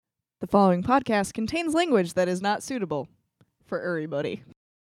The following podcast contains language that is not suitable for everybody.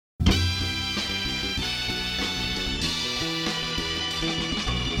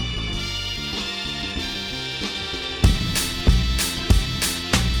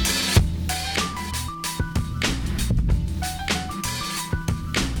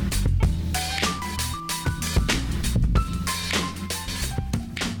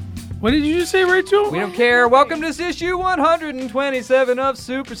 What did you just say, Rachel? We don't care. Welcome to issue 127 of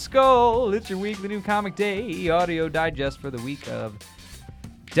Super Skull. It's your weekly new comic day audio digest for the week of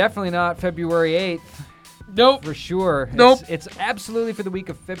definitely not February 8th. Nope. For sure. Nope. It's absolutely for the week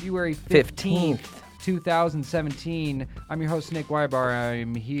of February 15th, 2017. I'm your host, Nick Weibar.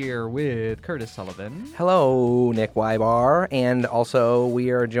 I'm here with Curtis Sullivan. Hello, Nick Weibar. And also,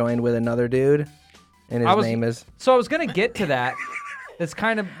 we are joined with another dude, and his name is... So I was going to get to that. That's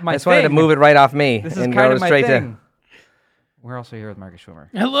kind of my I just thing. wanted to move it right off me This is and kind go of my straight thing. to... We're also here with Marcus Schwimmer.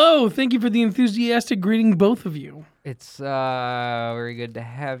 Hello. Thank you for the enthusiastic greeting, both of you. It's very good to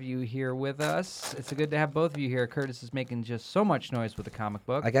have you here with us. It's good to have both of you here. Curtis is making just so much noise with the comic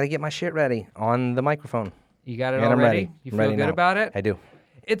book. I got to get my shit ready on the microphone. You got it And all I'm ready? ready. You I'm feel ready good now. about it? I do.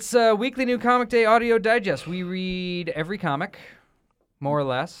 It's a weekly new comic day audio digest. We read every comic, more or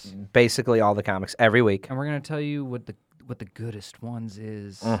less, Basically all the comics every week. and we're going to tell you what the goodest ones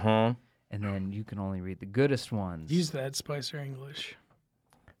is, Mm-hmm. and then you can only read the goodest ones. Use that Spicer English.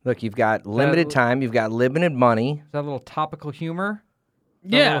 Look, you've got limited time. You've got limited money. Is that a little topical humor? Is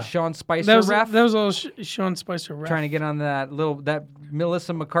that a Yeah. little Sean Spicer That was ref? that was all Sean Spicer ref. Trying to get on that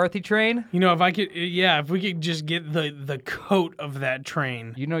Melissa McCarthy train? You know, if we could just get the coat of that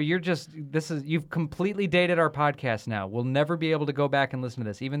train. You know, you've completely dated our podcast now. We'll never be able to go back and listen to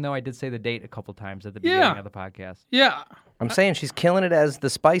this, even though I did say the date a couple times at the beginning of the podcast. Yeah. I'm saying she's killing it as the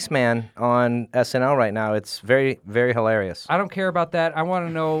Spice Man on SNL right now. It's very, very hilarious. I don't care about that. I want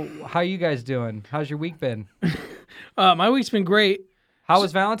to know how you guys doing. How's your week been? My week's been great. How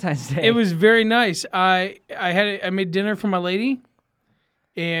was Valentine's Day? It was very nice. I made dinner for my lady,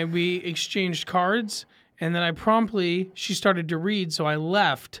 and we exchanged cards. And then she started to read, so I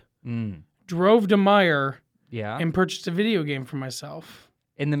left, drove to Meijer, Yeah. and purchased a video game for myself.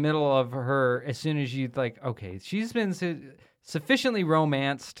 In the middle of her, as soon as you okay, she's been sufficiently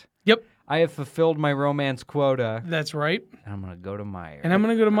romanced. Yep, I have fulfilled my romance quota, that's right. and I'm going to go to Meijer. And I'm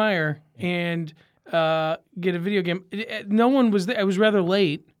going to go to Meijer and get a video game. No one was there. I was rather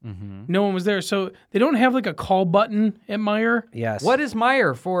late. Mm-hmm. No one was there. So they don't have like a call button at Meijer. Yes. What is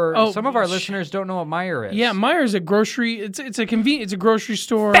Meijer for? Oh, Some of our listeners don't know what Meijer is. Yeah, Meijer's a grocery. It's a grocery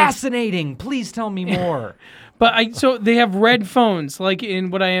store. Fascinating. Please tell me more. But so they have red phones, like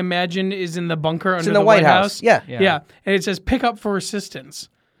in what I imagine is in the bunker under in the White House. Yeah. Yeah. And it says pick up for assistance.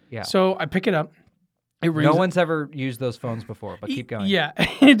 Yeah. So I pick it up. It rings. No one's ever used those phones before, but keep going. Yeah.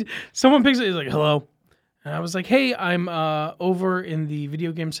 And someone picks it. He's like, hello. And I was like, hey, I'm over in the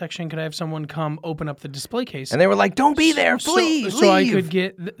video game section. Could I have someone come open up the display case? And they were like, don't be there, please, So I leave. could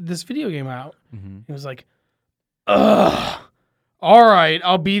get this video game out. Mm-hmm. He was like, ugh. All right,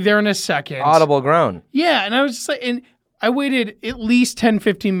 I'll be there in a second. Audible groan. Yeah, and I was just like, and I waited at least 10,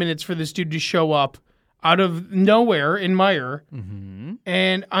 15 minutes for this dude to show up out of nowhere in Meijer. Mm-hmm.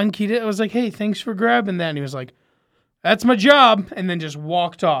 And unkeyed it. I was like, hey, thanks for grabbing that. And he was like, that's my job. And then just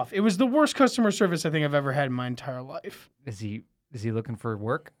walked off. It was the worst customer service I think I've ever had in my entire life. Is he looking for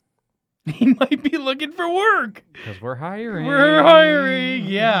work? He might be looking for work. Because we're hiring. We're hiring.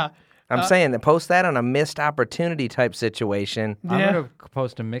 Yeah. I'm saying that post that on a missed opportunity type situation. Yeah. I'm going to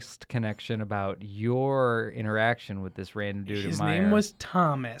post a mixed connection about your interaction with this random dude His at Meijer. name was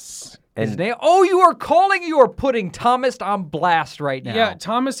Thomas. His name? Oh, you are putting Thomas on blast right now. Yeah,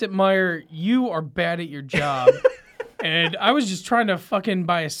 Thomas at Meijer, you are bad at your job. And I was just trying to fucking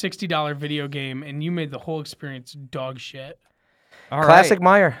buy a $60 video game, and you made the whole experience dog shit. All Classic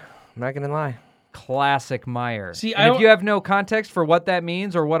right. Meijer. I'm not going to lie. Classic Meijer. See, and if you have no context for what that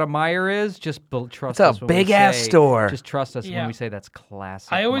means or what a Meijer is, just trust us. It's a when we big-ass say- store. Just trust us Yeah. when we say that's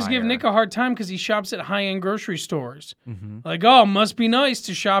classic. I always give Meijer. Nick a hard time because he shops at high-end grocery stores. Mm-hmm. Like, oh, must be nice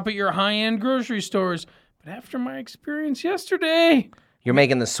to shop at your high-end grocery stores. But after my experience yesterday, You're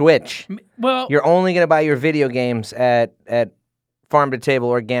making the switch. well, You're only going to buy your video games at farm-to-table,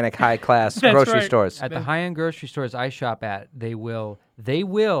 organic, high-class That's grocery right. stores. At the high-end grocery stores I shop at, they will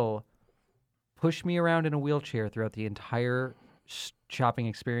push me around in a wheelchair throughout the entire shopping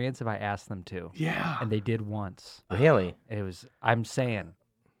experience if I ask them to. yeah, And they did once. Really? I'm saying,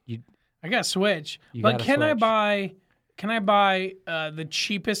 I got to switch. You But gotta can I switch. buy the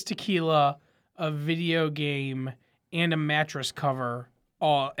cheapest tequila, a video game, and a mattress cover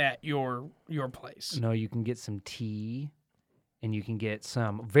all at your place? no, you can get some tea and you can get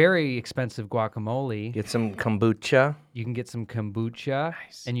some very expensive guacamole. Get some kombucha. You can get some kombucha,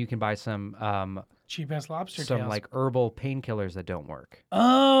 Nice. and you can buy some Cheap ass lobster some tails. like herbal painkillers that don't work.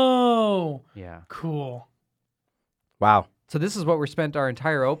 Oh, Yeah. cool. Wow. So this is what we spent our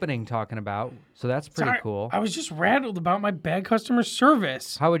entire opening talking about. So that's pretty Sorry, cool. I was just rattled about my bad customer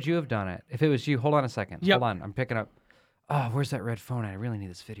service. How would you have done it if it was you? Hold on a second. Yep. Hold on. I'm picking up. Oh, where's that red phone at? I really need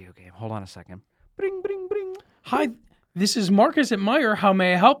this video game. Hold on a second. Bring, bring, bring. Hi, this is Marcus at Meyer. How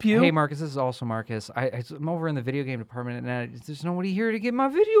may I help you? Hey, Marcus. This is also Marcus. I'm over in the video game department, and there's nobody here to get my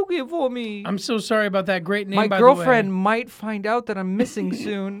video game for me. I'm so sorry about that great name. My by girlfriend The way. might find out that I'm missing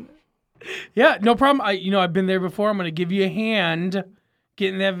soon. Yeah, no problem. I've been there before. I'm going to give you a hand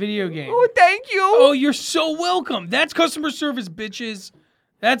getting that video game. Oh, thank you. Oh, you're so welcome. That's customer service, bitches.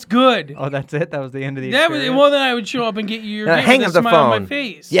 That's good. Oh, that's it. That was the end of the That was, experience? well, then I would show up and get you your Then I'd game hang with up a the smile on phone. my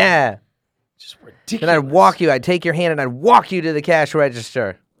face. Yeah. Just ridiculous. Then I'd walk you. I'd take your hand and I'd walk you to the cash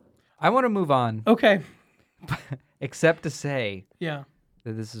register. I want to move on, Okay. except to say Yeah.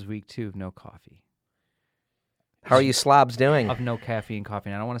 that this is week 2 of no coffee. How are you slobs doing? Of no caffeine coffee.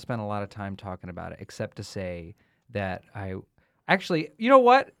 And I don't want to spend a lot of time talking about it, except to say that I actually, you know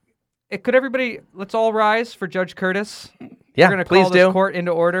what? Could everybody, let's all rise for Judge Curtis. Yeah, We're going to please call this do. court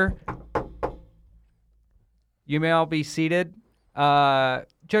into order. You may all be seated.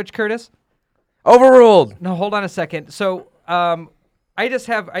 Judge Curtis? Overruled. No, hold on a second. So, I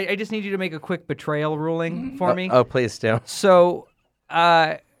just need you to make a quick betrayal ruling for me. Oh, please do. So,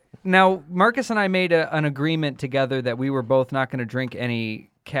 now Marcus and I made an agreement together that we were both not going to drink any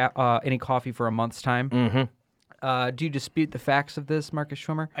coffee for a month's time. Mm-hmm. Do you dispute the facts of this, Marcus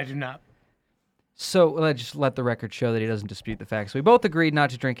Schwimmer? I do not. So let's just let the record show that he doesn't dispute the facts. We both agreed not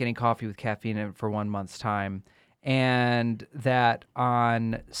to drink any coffee with caffeine in it for 1 month's time, and that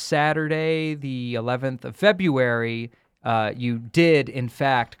on Saturday, the 11th of February, you did, in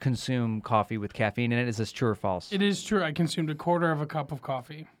fact, consume coffee with caffeine in it. Is this true or false? It is true. I consumed a quarter of a cup of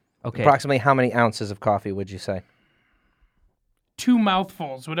coffee. Okay. Approximately how many ounces of coffee would you say? 2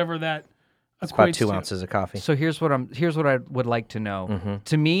 mouthfuls, whatever that It's about equates 2 to. ounces of coffee. So here's what I would like to know. Mm-hmm.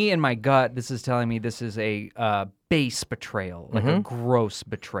 To me, in my gut, this is telling me this is a base betrayal, like Mm-hmm. a gross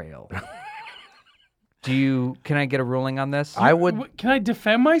betrayal. Can I get a ruling on this? I would. Can I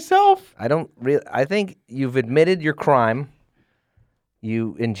defend myself? I don't really. I think you've admitted your crime.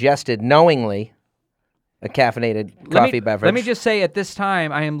 You ingested knowingly a caffeinated coffee beverage. Let me just say, at this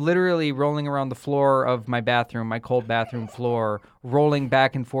time, I am literally rolling around the floor of my bathroom, my cold bathroom floor, rolling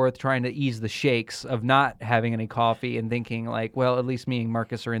back and forth, trying to ease the shakes of not having any coffee and thinking, like, well, at least me and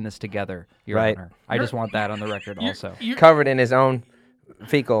Marcus are in this together, Your Right. Honor. I just want that on the record also. covered in his own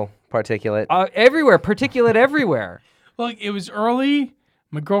fecal particulate. Everywhere, particulate everywhere. Look, it was early.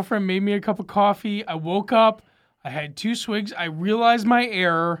 My girlfriend made me a cup of coffee. I woke up. I had 2 swigs. I realized my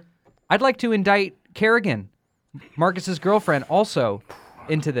error. I'd like to indict Kerrigan, Marcus's girlfriend, also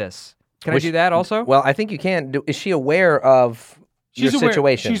into this. Can I do that also? Well, I think you can. Is she aware of your She's aware.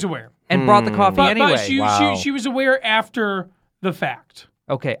 situation? She's aware. And brought the coffee But, anyway. but she, Wow. she was aware after the fact.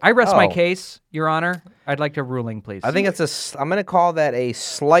 Okay, I rest my Oh. case, Your Honor. I'd like a ruling, please. I think I'm going to call that a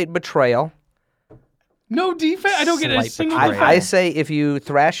slight betrayal. No defense. I don't get a Slight single betrayal. defense. I say if you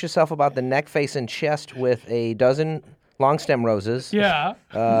thrash yourself about the neck, face, and chest with a dozen long stem roses, Yeah.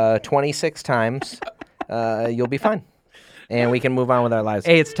 26 times, you'll be fine. And we can move on with our lives.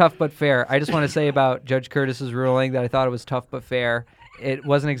 Hey, it's tough but fair. I just want to say about Judge Curtis's ruling that I thought it was tough but fair. It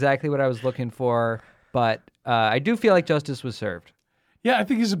wasn't exactly what I was looking for, but I do feel like justice was served. Yeah, I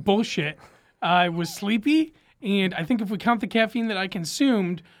think this is bullshit. I was sleepy, and I think if we count the caffeine that I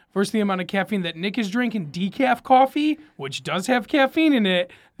consumed versus the amount of caffeine that Nick is drinking decaf coffee, which does have caffeine in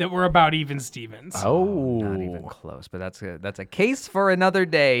it, that we're about even Stevens. Not even close, but that's a case for another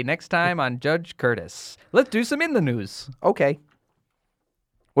day. Next time on Judge Curtis. Let's do some in the news. Okay.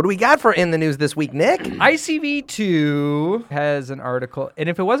 What do we got for in the news this week, Nick? ICV2 has an article, and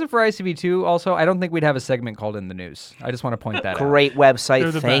if it wasn't for ICV2, also, I don't think we'd have a segment called In the News. I just want to point that out. Great website.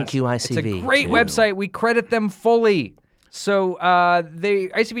 They're the Thank best. you, It's ICV. a great website. We credit them fully. So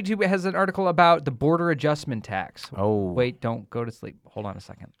ICV2 has an article about the border adjustment tax. Oh. Wait, don't go to sleep. Hold on a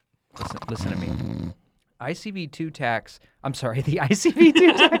second. Listen to me. ICV2 tax. I'm sorry, the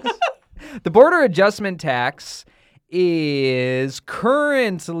ICV2 tax. The border adjustment tax is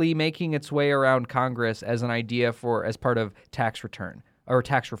currently making its way around Congress as an idea as part of tax return. Or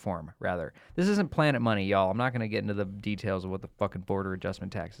tax reform, rather. This isn't Planet Money, y'all. I'm not going to get into the details of what the fucking border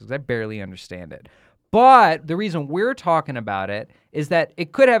adjustment tax is, because I barely understand it. But the reason we're talking about it is that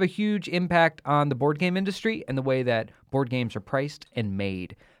it could have a huge impact on the board game industry and the way that board games are priced and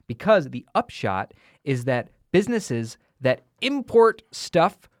made. Because the upshot is that businesses that import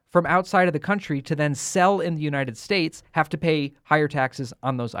stuff from outside of the country to then sell in the United States have to pay higher taxes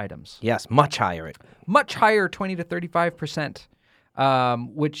on those items. Yes, much higher. Much higher, 20 to 35%,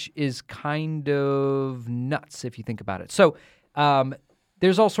 which is kind of nuts if you think about it. So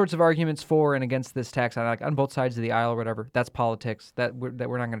there's all sorts of arguments for and against this tax on both sides of the aisle or whatever. That's politics. We're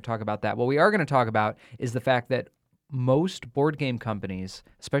not going to talk about that. What we are going to talk about is the fact that most board game companies,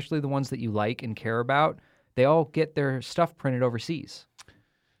 especially the ones that you like and care about, they all get their stuff printed overseas.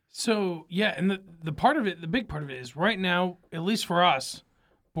 So, yeah, and the part of it, the big part of it is right now, at least for us,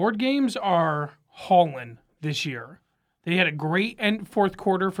 board games are hauling this year. They had a great fourth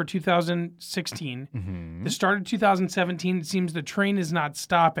quarter for 2016. Mm-hmm. The start of 2017, it seems the train is not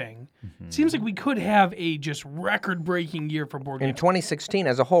stopping. It seems like we could have a just record-breaking year for board In games. 2016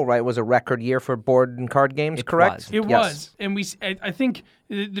 as a whole, right, was a record year for board and card games, It correct? was. It Yes. was, and I think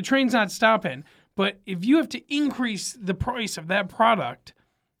the train's not stopping. But if you have to increase the price of that product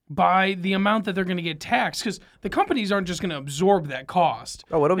by the amount that they're going to get taxed, because the companies aren't just going to absorb that cost.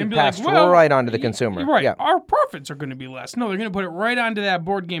 Oh, it'll be and passed well, right onto the consumer. Right. Yeah. Our profits are going to be less. No, they're going to put it right onto that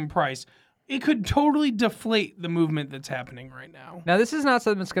board game price. It could totally deflate the movement that's happening right now. Now, this is not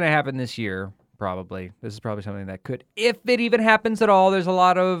something that's going to happen this year, probably. This is probably something that could, if it even happens at all. There's a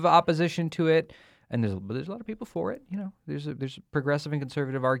lot of opposition to it, and there's a lot of people for it. You know, there's progressive and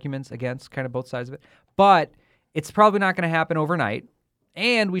conservative arguments against kind of both sides of it. But it's probably not going to happen overnight.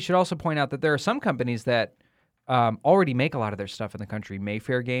 And we should also point out that there are some companies that already make a lot of their stuff in the country.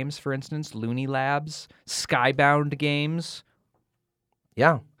 Mayfair Games, for instance, Looney Labs, Skybound Games.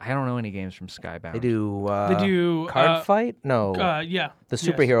 Yeah, I don't know any games from Skybound. they do. They do Card Fight? No, yeah, the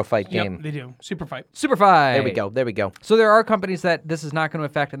superhero fight Yep, game. they do Super Fight. Superfight. There we go. There we go. So there are companies that this is not going to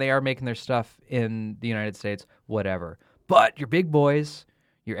affect, and they are making their stuff in the United States, whatever. But your big boys,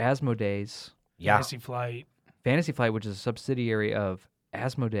 your Asmodees, Yeah. Fantasy Flight, which is a subsidiary of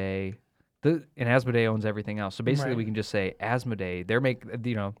Asmodee, and Asmodee owns everything else. So basically, Right. we can just say Asmodee.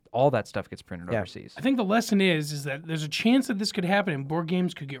 They're all that stuff gets printed Yeah. overseas. I think the lesson is that there's a chance that this could happen, and board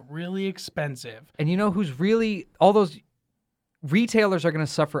games could get really expensive. And you know who's really all those retailers are going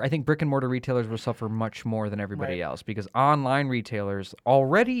to suffer. I think brick and mortar retailers will suffer much more than everybody Right. else because online retailers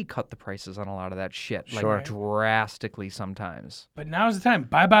already cut the prices on a lot of that shit, Sure. like drastically sometimes. But now's the time.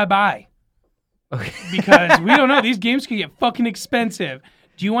 Buy. Okay. Because we don't know. These games can get fucking expensive.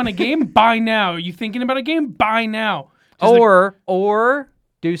 Do you want a game? Buy now. Are you thinking about a game? Buy now. Does the- Or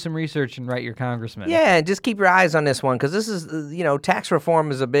do some research and write your congressman. Yeah, just keep your eyes on this one because this is, tax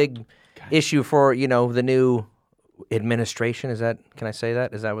reform is a big issue for, the new administration. Can I say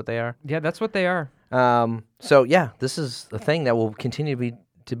that? Is that what they are? Yeah, that's what they are. So, yeah, this is a thing that will continue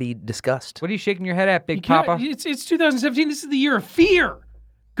to be discussed. What are you shaking your head at, you Big can't- Papa? It's 2017. This is the year of fear.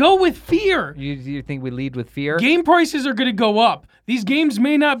 Go with fear. You think we lead with fear? Game prices are going to go up. These games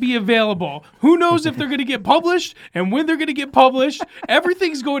may not be available. Who knows if they're going to get published and when they're going to get published?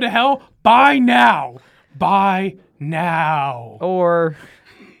 Everything's going to hell. Buy now. Buy now. Or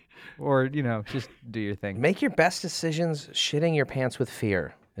just do your thing. Make your best decisions shitting your pants with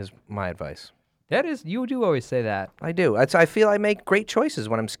fear is my advice. That is, you do always say that. I do. I feel I make great choices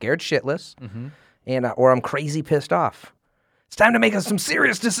when I'm scared shitless and or I'm crazy pissed off. It's time to make some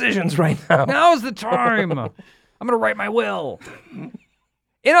serious decisions right now. Now's the time. I'm going to write my will.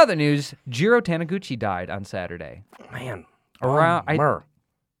 In other news, Jiro Taniguchi died on Saturday. Man.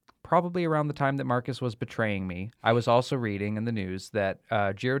 Probably around the time that Marcus was betraying me. I was also reading in the news that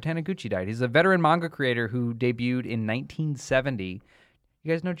Jiro Taniguchi died. He's a veteran manga creator who debuted in 1970.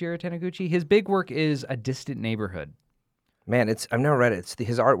 You guys know Jiro Taniguchi? His big work is A Distant Neighborhood. Man, I've never read it.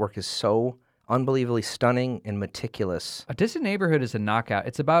 His artwork is so unbelievably stunning and meticulous. A Distant Neighborhood is a knockout.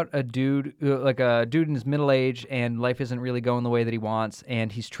 It's about a dude, in his middle age, and life isn't really going the way that he wants,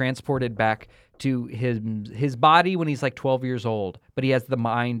 and he's transported back to his body when he's like 12 years old, but he has the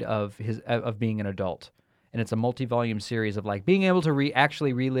mind of being an adult. And it's a multi-volume series of like being able to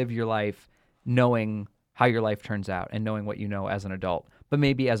actually relive your life, knowing how your life turns out and knowing what you know as an adult, but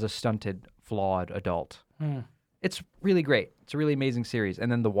maybe as a stunted, flawed adult. It's really great. It's a really amazing series.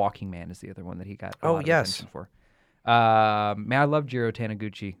 And then The Walking Man is the other one that he got a lot of attention for. Man, I love Jiro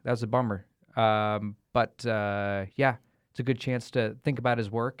Taniguchi. That was a bummer. But it's a good chance to think about his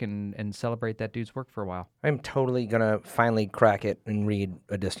work and celebrate that dude's work for a while. I'm totally going to finally crack it and read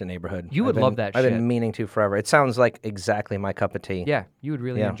A Distant Neighborhood. You would love that I've shit. been meaning to forever. It sounds like exactly my cup of tea. Yeah, you would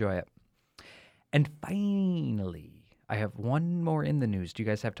really Yeah. enjoy it. And finally, I have one more in the news. Do you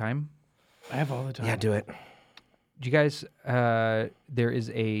guys have time? I have all the time. Yeah, do it. Do you guys, there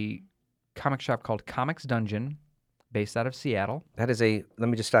is a comic shop called Comics Dungeon based out of Seattle. Let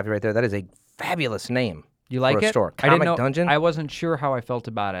me just stop you right there. That is a fabulous name. You like for a it? store. I didn't Comic know. Dungeon? I wasn't sure how I felt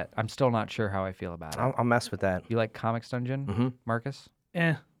about it. I'm still not sure how I feel about it. I'll mess with that. You like Comics Dungeon, Marcus?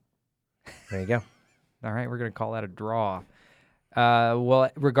 Eh. There you go. All right, we're going to call that a draw. Well,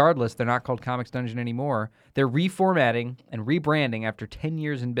 regardless, they're not called Comics Dungeon anymore. They're reformatting and rebranding after 10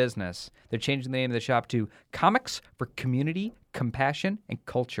 years in business. They're changing the name of the shop to Comics for Community, Compassion, and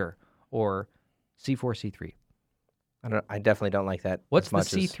Culture, or C4C3. I definitely don't like that. What's as the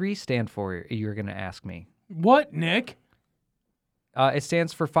much as- C3 stand for, you're going to ask me? What, Nick? It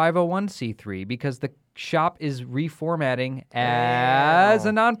stands for 501c3 because the shop is reformatting as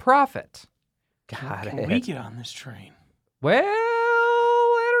a nonprofit. Got Can it. we get on this train? Well,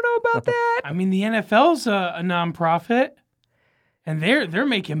 I don't know about that. I mean, the NFL's a nonprofit, and they're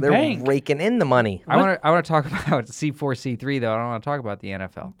making They're bank. raking in the money. I want to talk about C4C3 though. I don't want to talk about the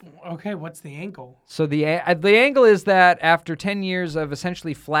NFL. Okay, what's the angle? So the angle is that after 10 years of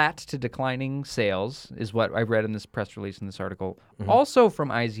essentially flat to declining sales, is what I read in this press release in this article, also from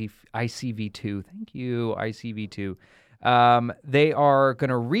ICV2. Thank you, ICV2. They are going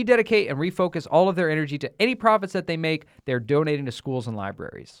to rededicate and refocus all of their energy to any profits that they make. They're donating to schools and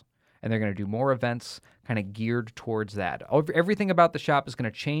libraries, and they're going to do more events kind of geared towards that. Everything about the shop is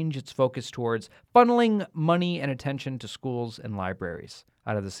going to change its focus towards funneling money and attention to schools and libraries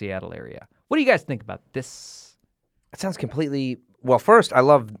out of the Seattle area. What do you guys think about this? It sounds completely. Well, first, I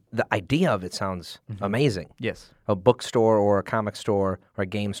love the idea of it. Sounds amazing. Yes. A bookstore or a comic store or a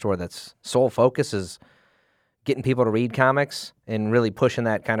game store that's sole focus is getting people to read comics and really pushing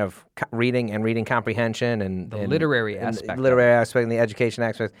that kind of reading and reading comprehension and The literary and aspect of literary aspect and the education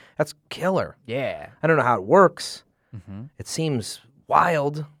aspect. That's killer. Yeah. I don't know how it works. It seems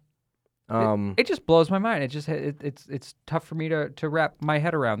wild. It just blows my mind. It's tough for me to wrap my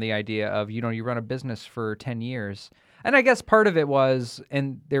head around the idea of, you run a business for 10 years. And I guess part of it was,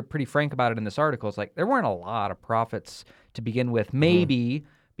 and they're pretty frank about it in this article, it's like there weren't a lot of profits to begin with, maybe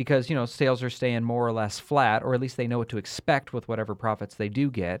because, sales are staying more or less flat, or at least they know what to expect with whatever profits they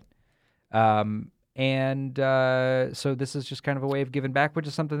do get. So this is just kind of a way of giving back, which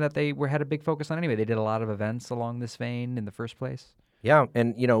is something that they had a big focus on anyway. They did a lot of events along this vein in the first place. Yeah,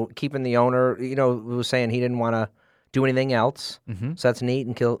 and keeping the owner, was saying he didn't want to do anything else. So that's neat,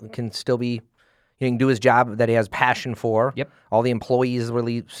 and can still be, he can do his job that he has passion for. Yep. All the employees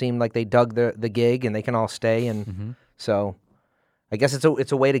really seem like they dug the gig, and they can all stay, and so I guess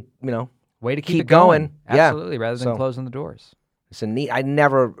it's a way to Way to keep keep it going. Yeah. Absolutely, rather than So- closing the doors. it's a neat. I've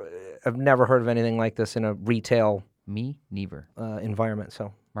never heard of anything like this in a retail Me neither. environment.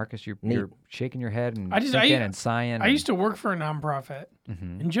 So Marcus, you're Neat. shaking your head and I just- thinking I- and sighing. I used to work for a nonprofit,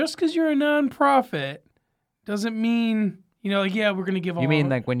 and just because you're a nonprofit doesn't mean we're going to give all. You mean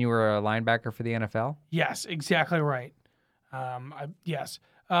like when you were a linebacker for the NFL? Yes, exactly right. Yes,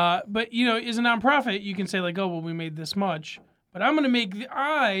 but as a nonprofit, you can say like, oh well, we made this much, but I'm going to make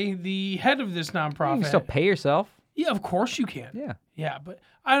the head of this You nonprofit. can still pay yourself. Yeah, of course you can. Yeah. Yeah, but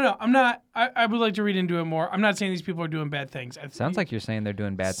I don't know. I'm not. I would like to read into it more. I'm not saying these people are doing bad things. Sounds like you're saying they're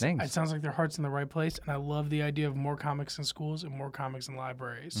doing bad It things. sounds like their heart's in the right place, and I love the idea of more comics in schools and more comics in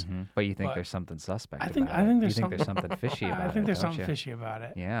libraries. But you think But there's something suspect I think about it. there's you think there's something fishy about it. I think there's don't something you? fishy about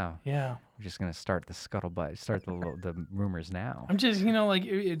it. Yeah. Yeah. We're just gonna start the scuttlebutt. Start the rumors now. I'm just,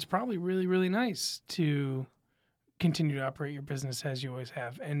 it's probably really, really nice to continue to operate your business as you always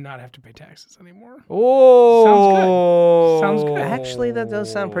have and not have to pay taxes anymore. Oh, Sounds good. actually, that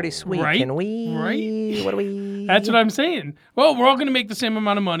does sound pretty sweet. Right? Can we? Right? What do we? That's what I'm saying. Well, we're all going to make the same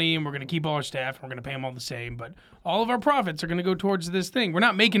amount of money, and we're going to keep all our staff, and we're going to pay them all the same, but all of our profits are going to go towards this thing. We're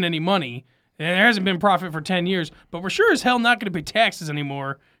not making any money, and there hasn't been profit for 10 years, but we're sure as hell not going to pay taxes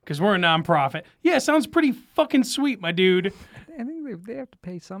anymore because we're a nonprofit. Yeah, sounds pretty fucking sweet, my dude. I think they have to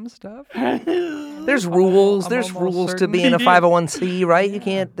pay some stuff. There's rules. I'm There's almost rules to certain being a they do. 501c, right? You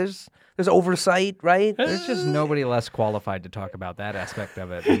can't. There's oversight, right? There's just nobody less qualified to talk about that aspect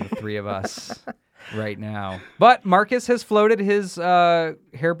of it than the three of us right now. But Marcus has floated his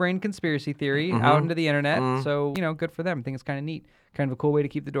harebrained conspiracy theory out into the internet. So, good for them. I think it's kind of neat. Kind of a cool way to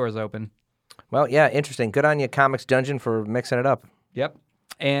keep the doors open. Well, yeah, interesting. Good on you, Comics Dungeon, for mixing it up. Yep.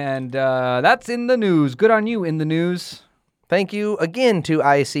 And that's in the news. Good on you, in the news. Thank you again to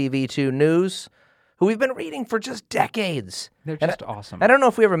ICV2 News, who we've been reading for just decades. They're And just awesome. I don't know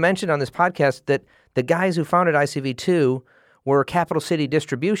if we ever mentioned on this podcast that the guys who founded ICV2 were Capital City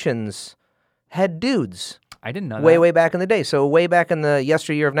Distribution's head dudes I didn't know that. way back in the day. So way back in the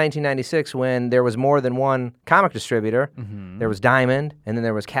yesteryear of 1996 when there was more than one comic distributor, there was Diamond, and then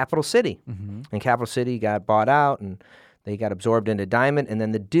there was Capital City. And Capital City got bought out, and they got absorbed into Diamond, and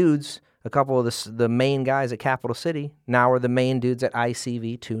then the dudes, a couple of the main guys at Capital City, now are the main dudes at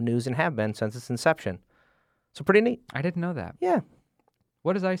ICV2 News and have been since its inception. So pretty neat. I didn't know that. Yeah.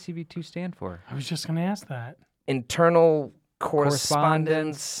 What does ICV2 stand for? I was just going to ask that. Internal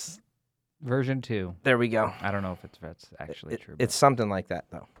correspondence. Version 2. There we go. I don't know if that's actually true. It's something like that,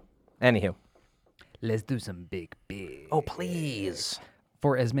 though. Anywho. Let's do some big. Oh, please.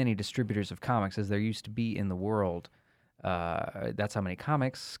 For as many distributors of comics as there used to be in the world, that's how many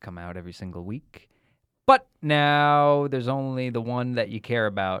comics come out every single week. But now there's only the one that you care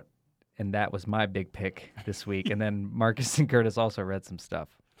about, and that was my big pick this week. And then Marcus and Curtis also read some stuff.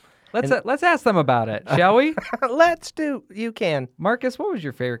 Let's ask them about it, shall we? Let's do. You can. Marcus, what was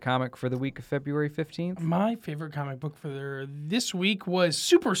your favorite comic for the week of February 15th? My favorite comic book for this week was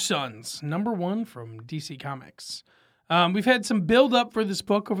Super Sons, #1 from DC Comics. We've had some build up for this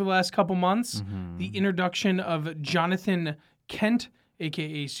book over the last couple months. The introduction of Jonathan Kent,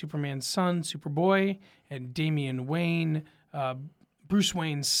 a.k.a. Superman's son, Superboy, and Damian Wayne, Bruce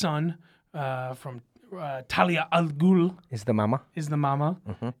Wayne's son, from Talia al Ghul Is the mama?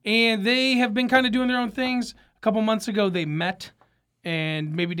 And they have been kind of doing their own things. A couple months ago, they met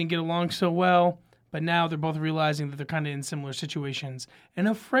and maybe didn't get along so well. But now they're both realizing that they're kind of in similar situations. And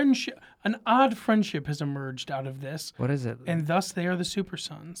an odd friendship has emerged out of this. What is it? And thus they are the Super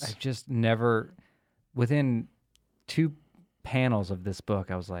Sons. I've just never, within 2 panels of this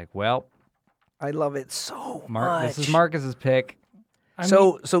book, I was like, well, I love it so much. this is Marcus's pick.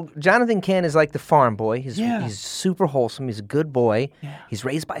 So Jonathan Kent is like the farm boy. He's Yeah. super wholesome. He's a good boy. Yeah. He's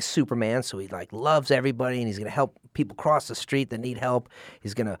raised by Superman, so he like loves everybody, and he's gonna help people cross the street that need help.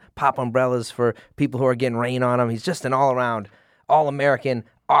 He's gonna pop umbrellas for people who are getting rain on them. He's just an all-around, all-American,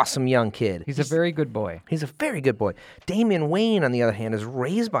 awesome young kid. He's a very good boy. He's a very good boy. Damian Wayne, on the other hand, is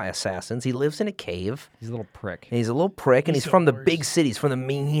raised by assassins. He lives in a cave. He's a little prick. And he's a little prick, and He's he's the from the worst. big cities, from the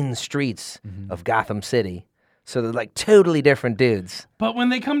mean streets of Gotham City. So they're like totally different dudes. But when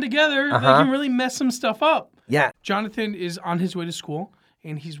they come together, they can really mess some stuff up. Yeah. Jonathan is on his way to school,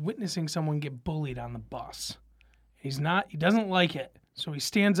 and he's witnessing someone get bullied on the bus. He doesn't like it, so he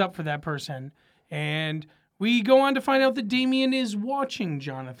stands up for that person. And we go on to find out that Damian is watching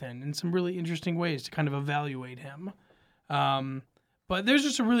Jonathan in some really interesting ways to kind of evaluate him. But there's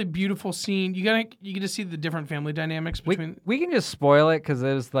just a really beautiful scene. You get to see the different family dynamics between. We can just spoil it because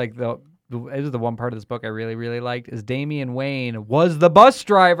it was like it was the one part of this book I really, really liked is Damian Wayne was the bus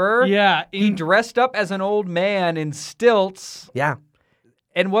driver. Yeah, He dressed up as an old man in stilts Yeah.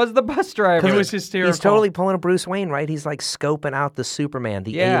 and was the bus driver. it was hysterical. He's totally pulling a Bruce Wayne, right? He's like scoping out the Superman,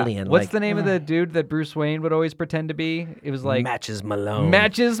 the alien. What's like, the name of the dude that Bruce Wayne would always pretend to be? It was like Matches Malone.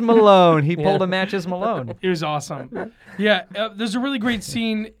 Matches Malone. He pulled a Matches Malone. It was awesome. Yeah, there's a really great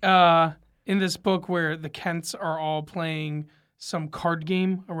scene in this book where the Kents are all playing some card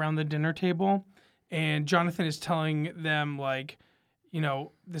game around the dinner table, and Jonathan is telling them, like,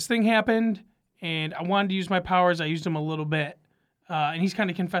 this thing happened, and I wanted to use my powers. I used them a little bit, and he's kind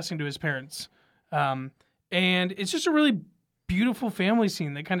of confessing to his parents. And it's just a really beautiful family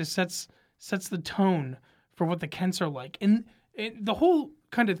scene that kind of sets the tone for what the Kents are like. And the whole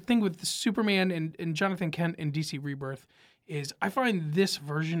kind of thing with the Superman and Jonathan Kent in DC Rebirth is I find this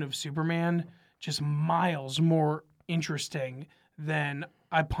version of Superman just miles more interesting than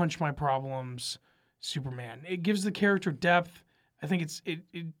I punch my problems Superman. It gives the character depth. I think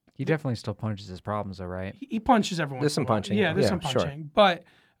He definitely still punches his problems, though, right? he punches everyone. There's some punching. Yeah, there's Yeah, some sure. punching. But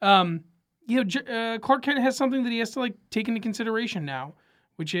Clark Kent has something that he has to like take into consideration now,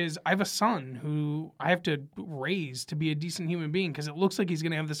 which is I have a son who I have to raise to be a decent human being because it looks like he's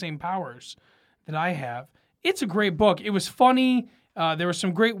going to have the same powers that I have. It's a great book. It was funny. There was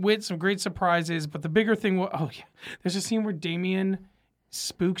some great wit, some great surprises, but the bigger thing was, there's a scene where Damian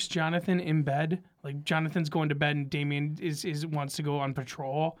spooks Jonathan in bed. Like Jonathan's going to bed and Damian wants to go on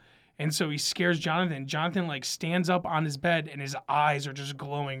patrol. And so he scares Jonathan. Jonathan like stands up on his bed and his eyes are just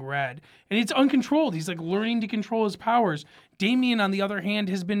glowing red. And it's uncontrolled. He's like learning to control his powers. Damian, on the other hand,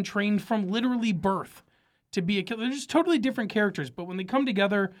 has been trained from literally birth to be a killer. They're just totally different characters. But when they come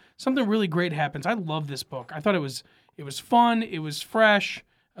together, something really great happens. I love this book. I thought it was fun. It was fresh.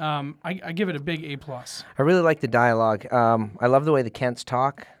 I give it a big A+. I really like the dialogue. I love the way the Kents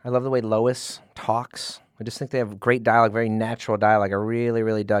talk. I love the way Lois talks. I just think they have great dialogue, very natural dialogue. I really,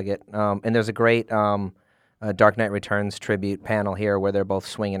 really dug it. And there's a great Dark Knight Returns tribute panel here where they're both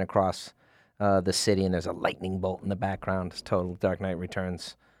swinging across the city, and there's a lightning bolt in the background. It's total Dark Knight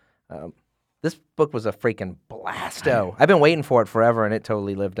Returns. This book was a freaking blasto. I've been waiting for it forever, and it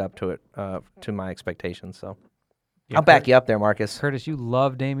totally lived up to it, to my expectations. So I'll back you up there, Marcus. Curtis, you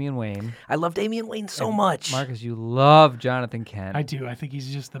love Damian Wayne. I love Damian Wayne so much. Marcus, you love Jonathan Kent. I do. I think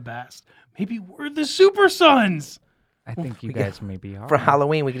he's just the best. Maybe we're the Super Sons. I think you guys maybe are. For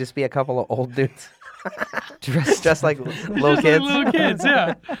Halloween, we could just be a couple of old dudes. Just like little Just kids. like little kids,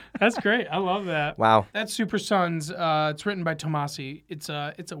 yeah. That's great. I love that. Wow. That's Super Sons. It's written by Tomasi. It's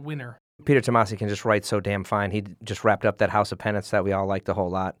a winner. Peter Tomasi can just write so damn fine. He just wrapped up that House of Penance that we all liked a whole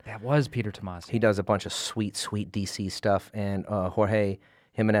lot. That was Peter Tomasi. He does a bunch of sweet, sweet DC stuff, and Jorge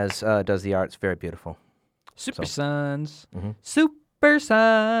Jimenez does the art. It's very beautiful. Super Sons. Mhm. Super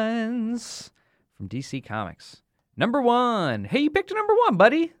Sons from DC Comics. Number 1. Hey, you picked a number 1,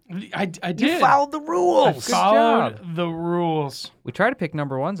 buddy. I did. You followed the rules. Good Followed job. the rules. We try to pick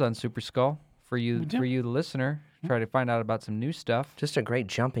number 1s on Super Skull for you, do. the listener. Try to find out about some new stuff. Just a great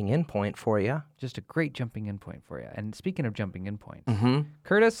jumping in point for you. Just a great jumping in point for you. And speaking of jumping in points, Mm-hmm.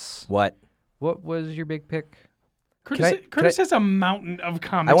 Curtis, What? what was your big pick? Curtis has a mountain of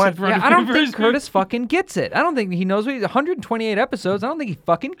comics I want- in front Yeah, of I him don't for think his Curtis fucking gets it. I don't think he knows what he's 128 episodes. I don't think he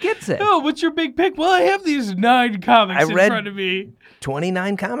fucking gets it. Oh, what's your big pick? Well, I have these 9 comics I in read- front of me.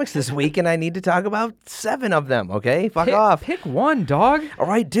 29 comics this week, and I need to talk about 7 of them, okay? Fuck off. Pick one, dog. All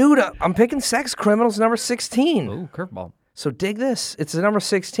right, dude, I'm picking Sex Criminals number 16. Oh, curveball. So dig this. It's the number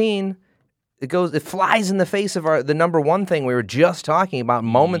 16. It flies in the face of the number 1 thing we were just talking about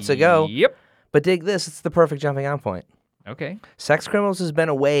moments ago. Yep. But dig this. It's the perfect jumping on point. Okay. Sex Criminals has been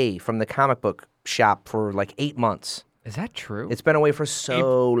away from the comic book shop for like 8 months. Is that true? It's been away for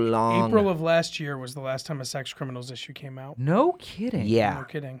so long. April of last year was the last time a Sex Criminals issue came out. No kidding. Yeah. No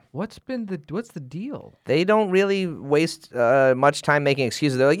kidding. What's the deal? They don't really waste much time making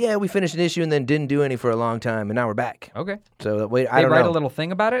excuses. They're like, yeah, we finished an issue and then didn't do any for a long time, and now we're back. Okay. So wait, I They don't write know. a little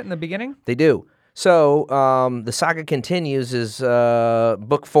thing about it in the beginning? They do. So the saga continues. Is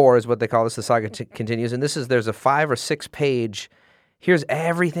book 4 is what they call this. The saga continues, and there's a 5 or 6 page. Here's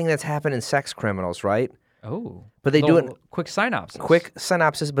everything that's happened in Sex Criminals, right? Oh. But they do it quick synopsis. quick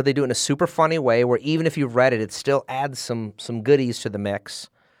synopsis, but they do it in a super funny way where even if you've read it, it still adds some goodies to the mix.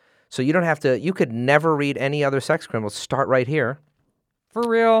 So you don't have to. You could never read any other Sex Criminals. Start right here. For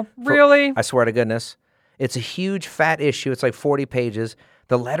real? Really? I swear to goodness. It's a huge fat issue. It's like 40 pages.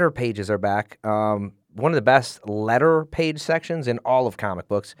 The letter pages are back. One of the best letter page sections in all of comic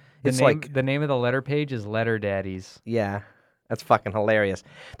books. It's the name of the letter page is Letter Daddies. yeah, that's fucking hilarious.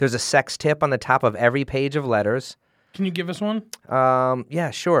 There's a sex tip on the top of every page of letters. Can you give us one?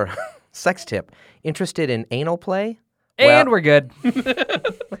 Yeah, sure. Sex tip. Interested in anal play? And Well- we're good.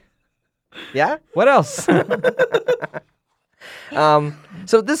 Yeah? What else?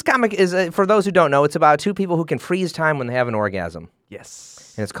 So this comic is, for those who don't know, it's about 2 people who can freeze time when they have an orgasm.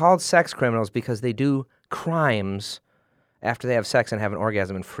 Yes. And it's called Sex Criminals because they do crimes after they have sex and have an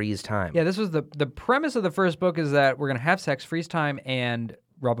orgasm and freeze time. Yeah, this was the premise of the first book is that we're going to have sex, freeze time, and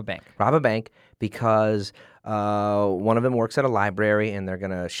rob a bank. Rob a bank because one of them works at a library and they're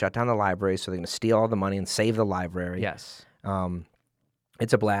going to shut down the library, so they're going to steal all the money and save the library. Yes.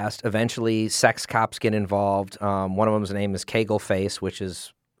 It's a blast. Eventually, sex cops get involved. One of them's name is Kegel Face, which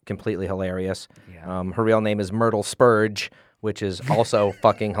is completely hilarious. Yeah. Her real name is Myrtle Spurge, which is also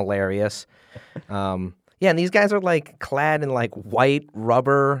fucking hilarious. Yeah, and these guys are like clad in like white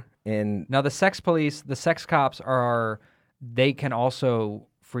rubber and Now the sex cops they can also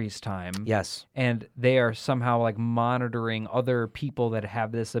freeze time. yes, And they are somehow like monitoring other people that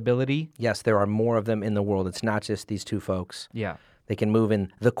have this ability. yes, there are more of them in the world. It's not just these 2 folks. Yeah. They can move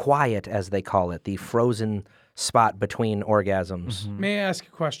in the quiet, as they call it, the frozen spot between orgasms. May I ask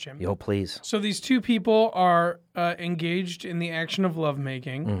a question? Yo, please. So these 2 people are engaged in the action of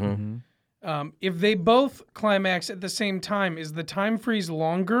lovemaking. Mm-hmm. If they both climax at the same time, is the time freeze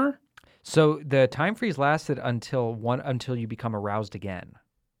longer? So the time freeze lasted until you become aroused again.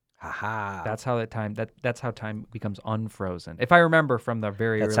 Haha. That's how that's how time becomes unfrozen. If I remember from the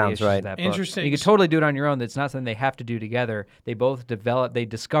very early sounds issues right. of that book. Interesting. You could totally do it on your own. It's not something they have to do together. They both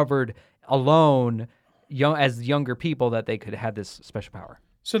discovered alone, as younger people, that they could have this special power.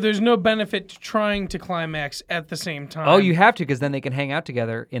 So there's no benefit to trying to climax at the same time. Oh, you have to, because then they can hang out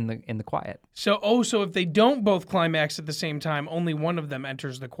together in the quiet. So if they don't both climax at the same time, only one of them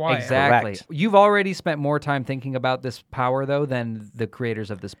enters the quiet. Exactly. Correct. You've already spent more time thinking about this power, though, than the creators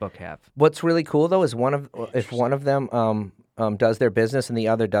of this book have. What's really cool though is if one of them does their business and the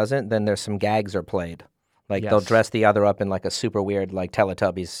other doesn't, then there's some gags are played. Like they'll Yes. dress the other up in like a super weird like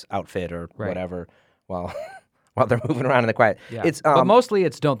Teletubbies outfit or Right. whatever, while they're moving around in the quiet. Yeah. It's but mostly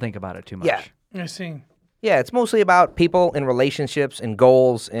it's don't think about it too much. yeah. I see. Yeah, it's mostly about people and relationships and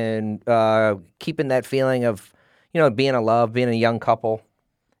goals and keeping that feeling of, being in love, being a young couple.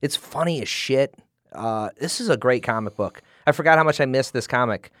 It's funny as shit. This is a great comic book. I forgot how much I missed this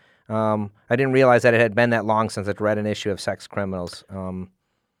comic. I didn't realize that it had been that long since I'd read an issue of Sex Criminals.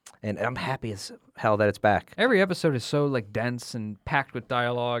 And I'm happy as hell that it's back. Every episode is so like dense and packed with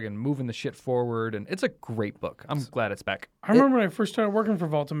dialogue and moving the shit forward, and it's a great book. I'm glad it's back. I remember when I first started working for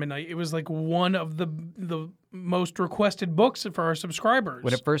Vault of Midnight, it was like one of the most requested books for our subscribers.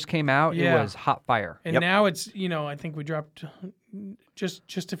 When it first came out, Yeah. it was hot fire. And now it's, I think we dropped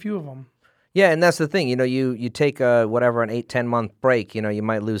just a few of them. Yeah, and that's the thing. You take an 8-10 month break. You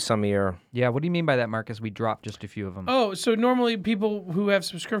might lose some of your. Yeah, what do you mean by that, Marcus? We dropped just a few of them. Oh, so normally people who have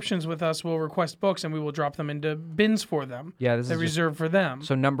subscriptions with us will request books and we will drop them into bins for them. Yeah, this They're is just, reserved for them.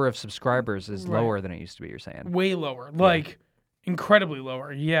 so number of subscribers is Right. lower than it used to be, you're saying. Way lower. Like, incredibly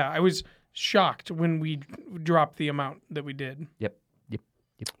lower. Yeah, I was shocked when we dropped the amount that we did. Yep.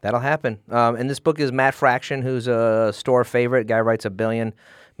 That'll happen. And this book is Matt Fraction, who's a store favorite. Guy writes a million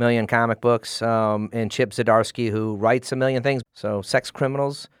comic books. And Chip Zdarsky, who writes a million things. So Sex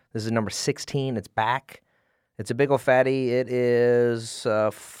Criminals. This is number 16. It's back. It's a big old fatty. It is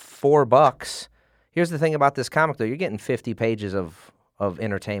 $4. Here's the thing about this comic, though. You're getting 50 pages of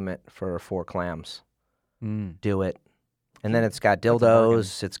entertainment for 4 clams. Do it. And then it's got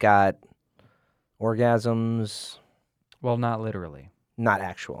dildos. It's got orgasms. Well, not literally. Not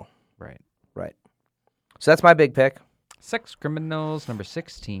actual. Right. Right. So that's my big pick. Sex Criminals, number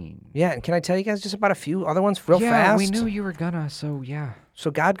 16. Yeah, and can I tell you guys just about a few other ones real yeah, fast? we knew you were gonna, so yeah.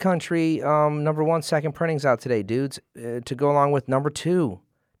 So God Country, number 1, second printing's out today, dudes, to go along with number 2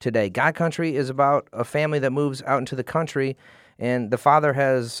 today. God Country is about a family that moves out into the country, and the father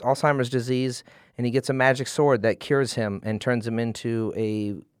has Alzheimer's disease, and he gets a magic sword that cures him and turns him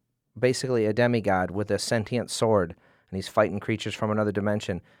into basically a demigod with a sentient sword, and he's fighting creatures from another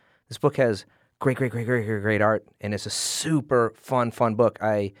dimension. This book has great art, and it's a super fun book.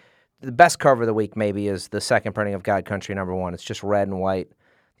 The best cover of the week maybe is the second printing of God Country number 1. It's just red and white,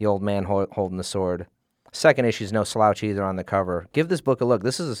 the old man holding the sword. Second issue's no slouch either on the cover. Give this book a look.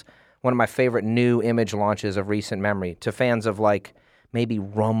 This is one of my favorite new Image launches of recent memory to fans of like maybe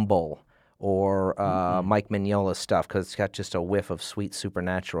Rumble or Mike Mignola's stuff, because it's got just a whiff of sweet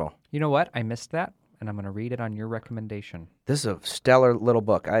supernatural. You know what? I missed that, and I'm going to read it on your recommendation. This is a stellar little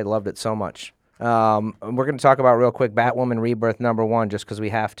book. I loved it so much. We're going to talk about real quick Batwoman Rebirth number 1 just because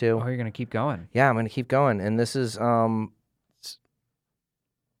we have to. Oh, you're going to keep going. Yeah, I'm going to keep going. And this is... Sorry,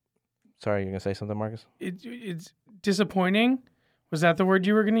 you're going to say something, Marcus? It's disappointing. Was that the word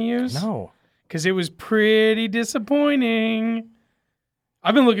you were going to use? No. Because it was pretty disappointing.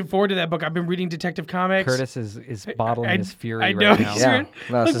 I've been looking forward to that book. I've been reading Detective Comics. Weiß is bottling his fury I know, right now. he's Yeah. right.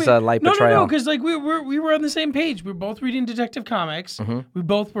 No, this Look, is a light betrayal. No, because like we were on the same page. We were both reading Detective Comics. Mm-hmm. We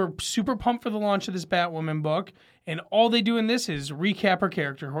both were super pumped for the launch of this Batwoman book, and all they do in this is recap her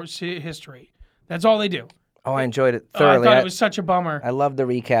character history. That's all they do. Oh, I enjoyed it I thoroughly. thought it was such a bummer. I love the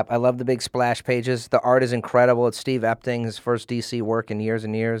recap. I love the big splash pages. The art is incredible. It's Steve Epting, his first DC work in years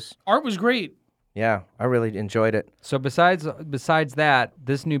and years. Art was great. Yeah, I really enjoyed it. So besides that,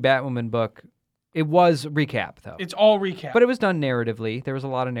 this new Batwoman book, it was recap though. It's all recap. But it was done narratively. There was a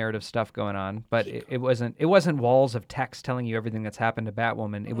lot of narrative stuff going on, but it wasn't walls of text telling you everything that's happened to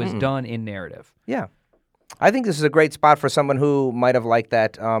Batwoman. It was done in narrative. Yeah. I think this is a great spot for someone who might have liked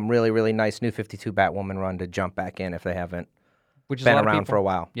that really, really nice New 52 Batwoman run to jump back in if they haven't Which is been a lot of around people. for a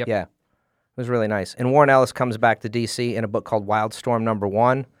while. Yep. Yeah. It was really nice. And Warren Ellis comes back to DC in a book called Wildstorm number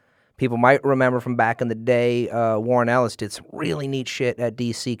 1. People might remember from back in the day, Warren Ellis did some really neat shit at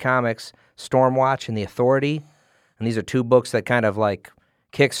DC Comics, Stormwatch and The Authority. And these are 2 books that kind of like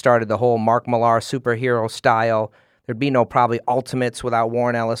kickstarted the whole Mark Millar superhero style. There'd be no probably Ultimates without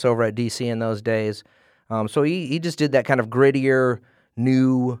Warren Ellis over at DC in those days. So he just did that kind of grittier,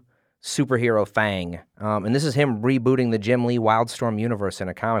 new superhero thing. And this is him rebooting the Jim Lee Wildstorm universe in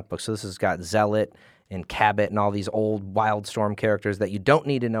a comic book. So this has got Zealot and Cabot and all these old Wildstorm characters that you don't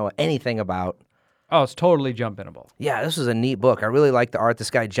need to know anything about. Oh, it's totally jump-inable. Yeah, this was a neat book. I really like the art. This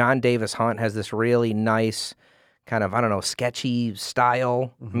guy, John Davis Hunt, has this really nice kind of, sketchy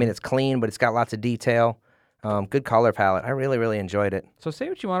style. I mean, it's clean, but it's got lots of detail. Good color palette. I really, really enjoyed it. So say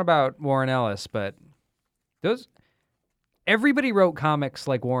what you want about Warren Ellis, but everybody wrote comics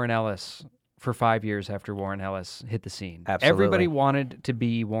like Warren Ellis for 5 years after Warren Ellis hit the scene. Absolutely. Everybody wanted to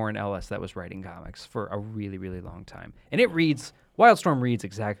be Warren Ellis that was writing comics for a really, really long time. And Wildstorm reads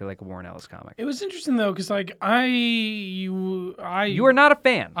exactly like a Warren Ellis comic. It was interesting though, because like You are not a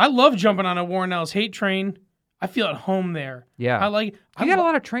fan. I love jumping on a Warren Ellis hate train. I feel at home there. Yeah. You You got a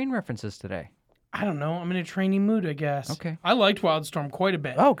lot of train references today. I don't know. I'm in a trainy mood, I guess. Okay. I liked Wildstorm quite a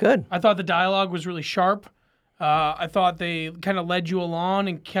bit. Oh, good. I thought the dialogue was really sharp. I thought they kind of led you along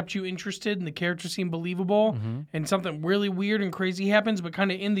and kept you interested, and the characters seemed believable. And something really weird and crazy happens, but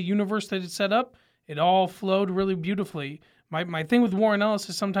kind of in the universe that it's set up, it all flowed really beautifully. My thing with Warren Ellis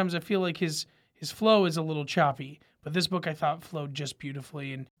is sometimes I feel like his his flow is a little choppy. But this book I thought flowed just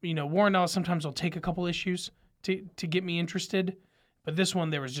beautifully. And, Warren Ellis sometimes will take a couple issues to get me interested. But this one,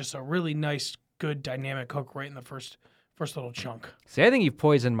 there was just a really nice, good, dynamic hook right in the first little chunk. See, I think you've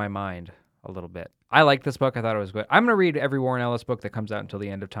poisoned my mind a little bit. I like this book. I thought it was good. I'm going to read every Warren Ellis book that comes out until the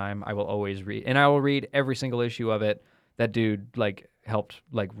end of time. I will always read. And I will read every single issue of it. That dude, helped,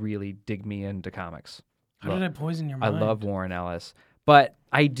 really dig me into comics. How did I poison your mind? I love Warren Ellis. But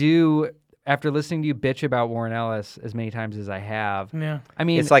I do... After listening to you bitch about Warren Ellis as many times as I have, yeah. I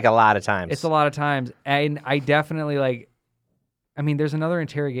mean... It's like a lot of times. It's a lot of times. And I definitely, there's another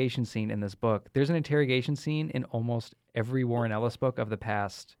interrogation scene in this book. There's an interrogation scene in almost every Warren Ellis book of the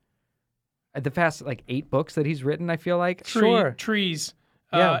past 8 books that he's written, I feel like. Sure. Trees.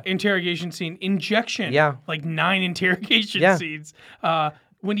 Yeah. Interrogation scene. Injection. Yeah. 9 interrogation scenes.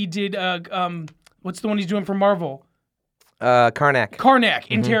 When he did... what's the one he's doing for Marvel? Karnak.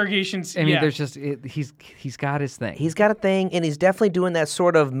 Interrogation scene. I mean, there's just... He's got his thing. He's got a thing, and he's definitely doing that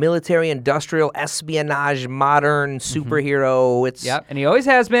sort of military-industrial espionage, modern superhero. It's Yep, and he always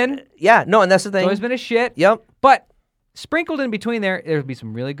has been. Yeah, no, and that's the He's thing. always been a shit. Yep. But sprinkled in between there'd be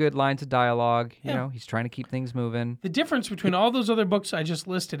some really good lines of dialogue. He's trying to keep things moving. The difference between all those other books I just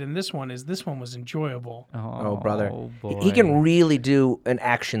listed and this one is this one was enjoyable. Oh, brother. Boy. He can really do an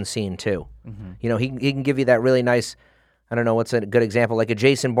action scene, too. He can give you that really nice... I don't know what's a good example, like a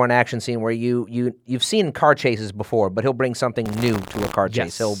Jason Bourne action scene where you've seen car chases before, but he'll bring something new to a car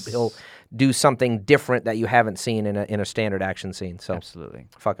chase. Yes. He'll do something different that you haven't seen in a standard action scene. So Absolutely.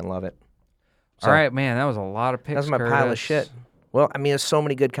 fucking love it. So, All right, man, that was a lot of picks. That's my pile of Curtis. shit. Well, I mean, there's so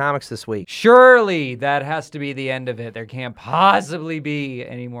many good comics this week. Surely that has to be the end of it. There can't possibly be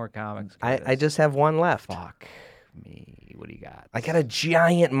any more comics. I Curtis. just have one left. Fuck me. What do you got? I got a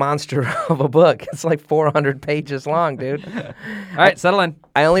giant monster of a book. It's like 400 pages long, dude. All right, settle in.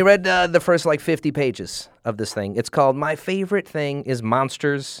 I only read the first 50 pages of this thing. It's called My Favorite Thing is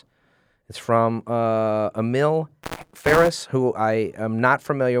Monsters. It's from Emil Ferris, who I am not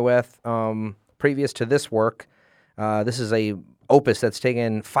familiar with previous to this work. This is a opus that's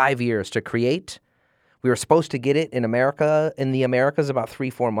taken 5 years to create. We were supposed to get it in the Americas about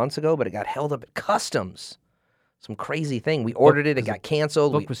 3-4 months ago, but it got held up at customs. Some crazy thing. We ordered it got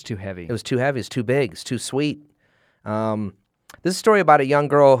canceled. The book was too heavy. It was too heavy. It's too big. It's too sweet. This is a story about a young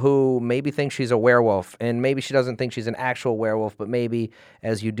girl who maybe thinks she's a werewolf, and maybe she doesn't think she's an actual werewolf, but maybe,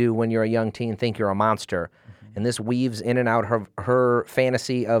 as you do when you're a young teen, think you're a monster. And this weaves in and out her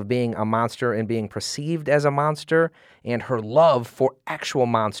fantasy of being a monster and being perceived as a monster, and her love for actual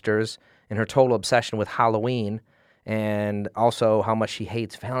monsters, and her total obsession with Halloween, and also how much she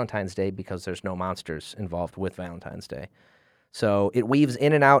hates Valentine's Day because there's no monsters involved with Valentine's Day. So it weaves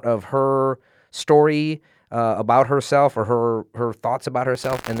in and out of her story about herself, or her thoughts about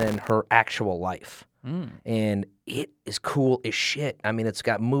herself, and then her actual life. And it is cool as shit. I mean, it's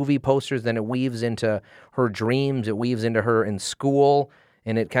got movie posters, then it weaves into her dreams, it weaves into her in school,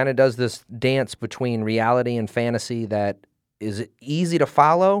 and it kind of does this dance between reality and fantasy that is easy to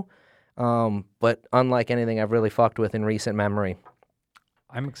follow, but unlike anything I've really fucked with in recent memory.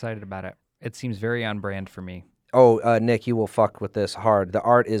 I'm excited about it. It seems very on brand for me. Oh, Nick, you will fuck with this hard. The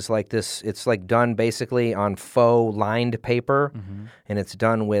art is like this. It's like done basically on faux lined paper, and it's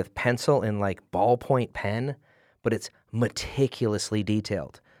done with pencil and ballpoint pen, but it's meticulously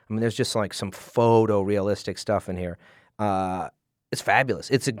detailed. I mean, there's just some photorealistic stuff in here. It's fabulous.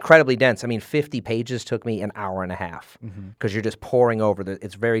 It's incredibly dense. I mean, 50 pages took me an hour and a half because you're just pouring over.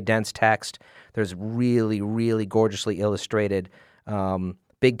 It's very dense text. There's really, really gorgeously illustrated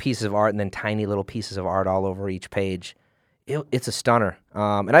big pieces of art and then tiny little pieces of art all over each page. It's a stunner.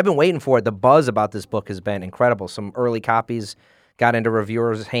 And I've been waiting for it. The buzz about this book has been incredible. Some early copies got into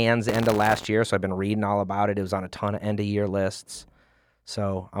reviewers' hands end of last year, so I've been reading all about it. It was on a ton of end-of-year lists.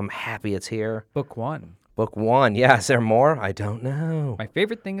 So I'm happy it's here. Book one. Book one. Yeah, is there more? I don't know. My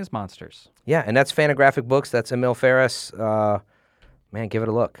favorite thing is monsters. Yeah, and that's Fantagraphic Books. That's Emil Ferris. Man, give it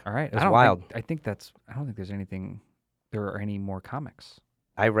a look. All right. It's wild. I think I don't think there are any more comics.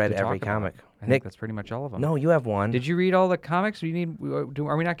 I read to every talk about. comic. I Nick, think that's pretty much all of them. no, you have one. Did you read all the comics? Are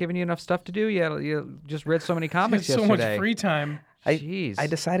we not giving you enough stuff to do? You just read so many comics so yesterday. much free time. Jeez. I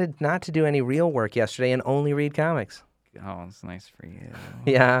decided not to do any real work yesterday and only read comics. Oh, it's nice for you.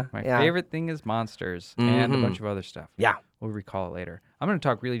 Yeah. My yeah. favorite thing is monsters and a bunch of other stuff. Yeah. We'll recall it later. I'm going to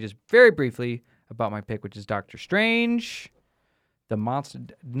talk really just very briefly about my pick, which is Doctor Strange, the monster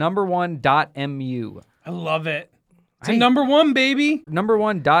 #1.mu. I love it. It's a number one, baby.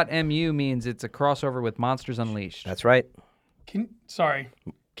 #1.mu means it's a crossover with Monsters Unleashed. That's right. Can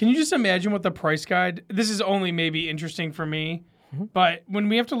you just imagine what the price guide? This is only maybe interesting for me, But when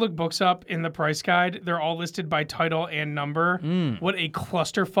we have to look books up in the price guide, they're all listed by title and number. What a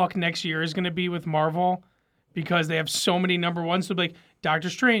clusterfuck next year is going to be with Marvel because they have so many number ones. So like Doctor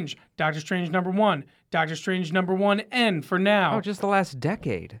Strange number 1, Doctor Strange number 1N for now. Oh, just the last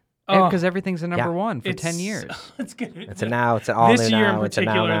decade. Oh. Because everything's a number Yeah. one for 10 years. It's good. It's an all this new year now. in It's a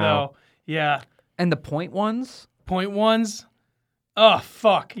particular, now. though. Yeah. And the point ones? Point ones. Oh,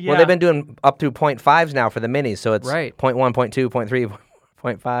 fuck. Yeah. Well, they've been doing up through 0.5s now for the minis, so it's Right. 0.1, 0.2, 0.3,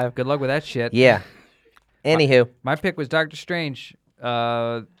 0.5. Good luck with that shit. Yeah. Anywho, My pick was Doctor Strange,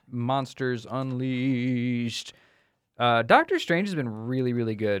 Monsters Unleashed. Doctor Strange has been really,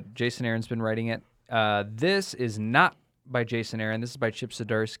 really good. Jason Aaron's been writing it. This is not by Jason Aaron. This is by Chip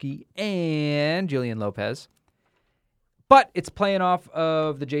Zdarsky and Julian Lopez. But it's playing off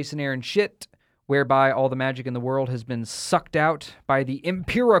of the Jason Aaron shit, whereby all the magic in the world has been sucked out by the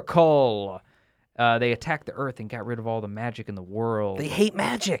Empirical. They attacked the Earth and got rid of all the magic in the world. they hate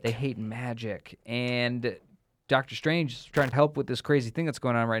magic. They hate magic. And Doctor Strange is trying to help with this crazy thing that's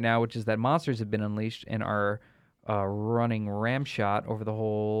going on right now, which is that monsters have been unleashed and are running ramshot over the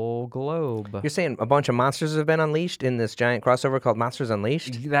whole globe. You're saying a bunch of monsters have been unleashed in this giant crossover called Monsters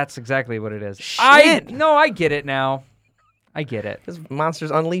Unleashed? That's exactly what it is. Shit. I get it now. I get it. There's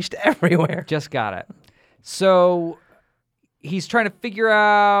monsters unleashed everywhere. Just got it. So he's trying to figure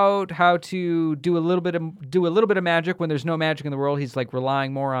out how to do a little bit of magic when there's no magic in the world. He's like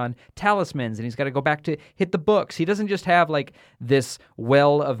relying more on talismans, and he's got to go back to hit the books. He doesn't just have like this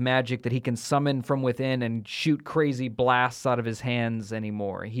well of magic that he can summon from within and shoot crazy blasts out of his hands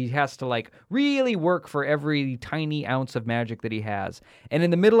anymore. He has to like really work for every tiny ounce of magic that he has. And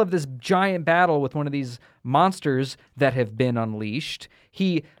in the middle of this giant battle with one of these monsters that have been unleashed,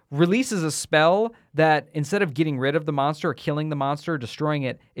 he releases a spell that instead of getting rid of the monster or killing the monster or destroying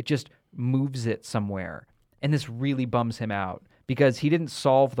it, it just moves it somewhere. And this really bums him out because he didn't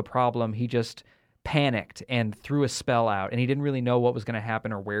solve the problem. He just panicked and threw a spell out, and he didn't really know what was going to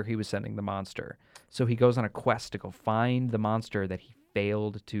happen or where he was sending the monster. So he goes on a quest to go find the monster that he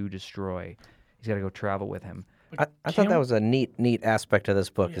failed to destroy. He's got to go travel with him. I thought that was a neat aspect of this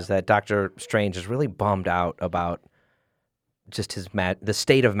book is that Doctor Strange is really bummed out about just the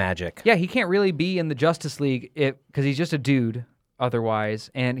state of magic. Yeah, he can't really be in the Justice League because he's just a dude otherwise,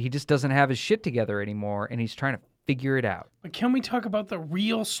 and he just doesn't have his shit together anymore, and he's trying to figure it out. But can we talk about the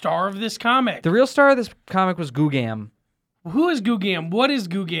real star of this comic? The real star of this comic was Gugam. Who is Gugam? What is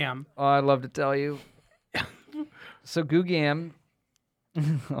Gugam? Oh, I'd love to tell you. So Gugam...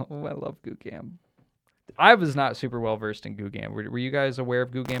 oh, I love Gugam. I was not super well versed in Gugam. Were you guys aware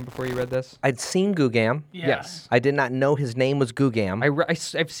of Gugam before you read this? I'd seen Gugam. Yeah. Yes. I did not know his name was Gugam.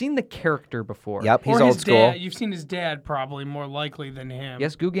 I've seen the character before. Yep, he's or old his school. dad. You've seen his dad probably more likely than him.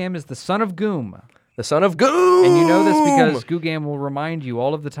 Yes, Gugam is the son of Goom. The son of Goom! And you know this because Gugam will remind you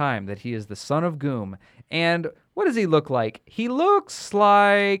all of the time that he is the son of Goom. And what does he look like? He looks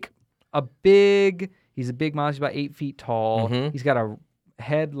like he's a big monster. He's about 8 feet tall. Mhm. He's got a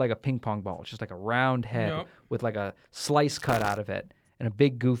head like a ping pong ball. It's just like a round head Yep. with like a slice cut out of it and a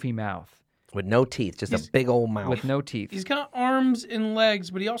big goofy mouth With no teeth, just a big old mouth. with no teeth. He's got arms and legs,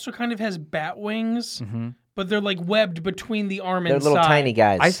 but he also kind of has bat wings. But they're like webbed between the arm They're and little side. tiny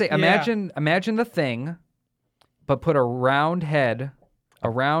guys. I say, Yeah. imagine the Thing, but put a round head,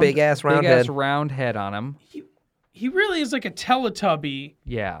 big-ass round head. on him. He really is like a Teletubby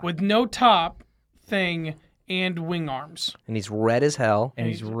Yeah. with no top thing and wing arms. And he's red as hell. And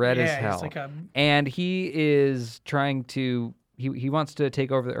he's red as yeah, hell. He's like a And he is trying to he wants to take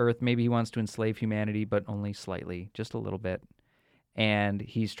over the earth. Maybe he wants to enslave humanity, but only slightly, just a little bit. And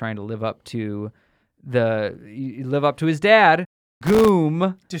he's trying to live up to his dad,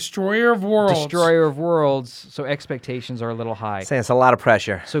 Goom, destroyer of worlds. destroyer of worlds. So expectations are a little high. Saying it's a lot of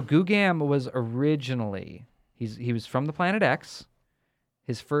pressure. So Gugam was originally he was from the planet X.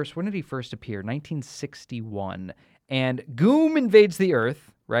 When did he first appear? 1961. And Goom invades the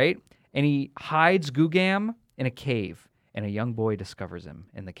Earth, right? And he hides Gugam in a cave. And a young boy discovers him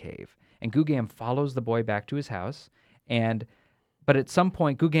in the cave. And Gugam follows the boy back to his house. But at some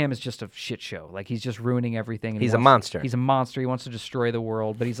point, Gugam is just a shit show. Like, he's just ruining everything. And He's a monster. He's a monster. He wants to destroy the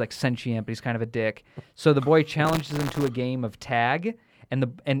world, but he's like sentient, but he's kind of a dick. So the boy challenges him to a game of tag. And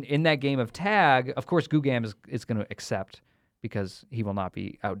in that game of tag, of course, Gugam is going to accept because he will not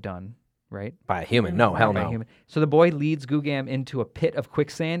be outdone, right? By a human. No, hell By a no. human. So the boy leads Gugam into a pit of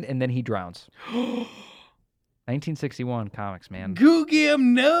quicksand, and then he drowns. 1961 comics, man.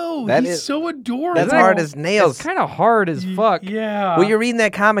 Gugam, no. That He's is- so adorable. That's hard as nails. It's kind of hard as fuck. Yeah. Well, you're reading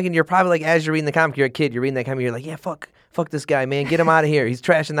that comic, and you're probably like, as you're reading the comic, you're a kid, you're reading that comic, you're like, yeah, fuck Fuck this guy, man. Get him out of here. He's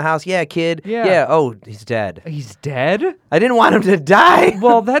trashing the house. Yeah, kid. Yeah. Oh, he's dead. He's dead? I didn't want him to die.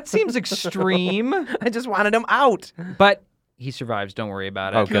 Well, that seems extreme. I just wanted him out. But he survives. Don't worry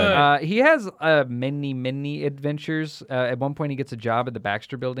about it. Oh, good. He has many adventures. At one point, he gets a job at the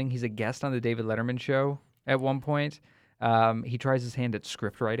Baxter Building. He's a guest on the David Letterman show at one point. He tries his hand at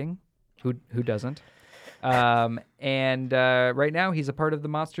script writing. Who doesn't? And right now, he's a part of the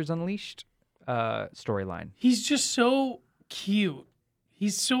Monsters Unleashed storyline. He's just so cute.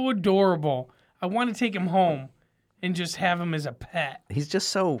 He's so adorable. I want to take him home and just have him as a pet. He's just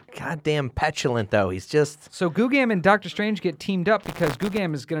so goddamn petulant, though. He's just... So Googam and Doctor Strange get teamed up because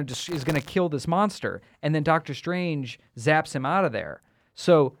Googam is gonna kill this monster, and then Doctor Strange zaps him out of there.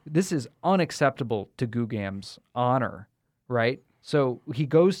 So this is unacceptable to Googam's honor, right? So he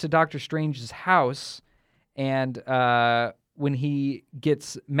goes to Doctor Strange's house, and when he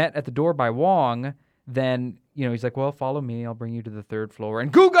gets met at the door by Wong, then he's like, "Well, follow me. I'll bring you to the 3rd floor."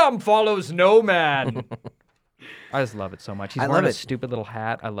 And Googam follows no man. I just love it so much. He's wearing a stupid little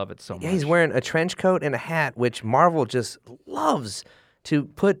hat. I love it so much. Yeah, he's wearing a trench coat and a hat, which Marvel just loves to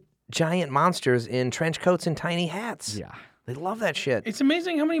put giant monsters in trench coats and tiny hats. Yeah. They love that shit. It's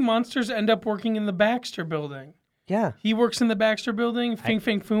amazing how many monsters end up working in the Baxter Building. Yeah. He works in the Baxter Building. Fing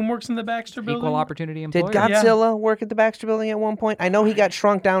Fang Foom works in the Baxter Building. Equal opportunity Did employer. Godzilla work at the Baxter Building at one point? I know he got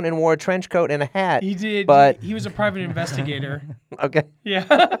shrunk down and wore a trench coat and a hat. He did. But... He was a private investigator. Okay. Yeah.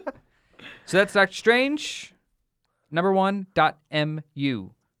 So that's Doctor Strange. Number 1.mu.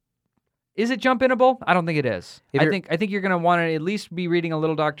 Is it jump inable? I don't think it is. I think you're going to want to at least be reading a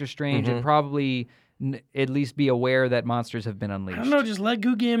little Doctor Strange and probably at least be aware that monsters have been unleashed. I don't know. Just let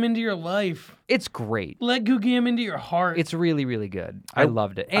Googam into your life. It's great. Let Googam into your heart. It's really, really good. I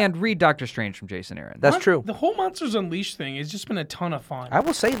loved it. And read Doctor Strange from Jason Aaron. That's true. The whole Monsters Unleashed thing has just been a ton of fun. I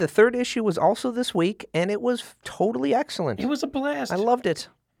will say the 3rd issue was also this week, and it was totally excellent. It was a blast. I loved it.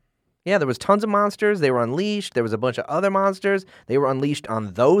 Yeah, there was tons of monsters. They were unleashed. There was a bunch of other monsters. They were unleashed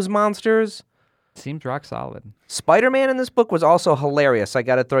on those monsters. Seems rock solid. Spider-Man in this book was also hilarious. I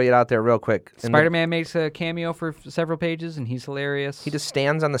got to throw it out there real quick. Spider-Man makes a cameo for several pages, and he's hilarious. He just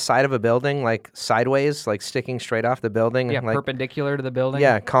stands on the side of a building, like sideways, like sticking straight off the building. Yeah, like, perpendicular to the building.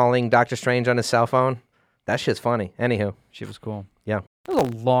 Yeah, calling Doctor Strange on his cell phone. That shit's funny. Anywho. Shit was cool. Yeah. That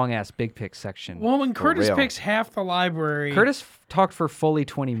was a long-ass Big Pick section. Well, when Curtis real. picks half the library... Curtis talked for fully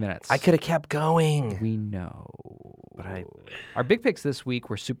 20 minutes. I could have kept going. We know. But Our big picks this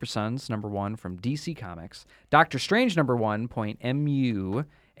week were Super Sons, number 1 from DC Comics, Doctor Strange, number 1.mu,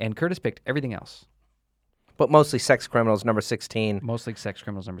 and Curtis picked everything else. But mostly Sex Criminals, number 16. Mostly Sex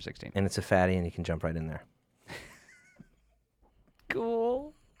Criminals, number 16. And it's a fatty, and you can jump right in there.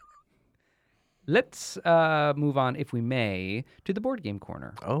 Cool. Let's move on, if we may, to the board game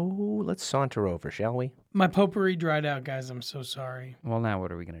corner. Oh, let's saunter over, shall we? My potpourri dried out, guys. I'm so sorry. Well, now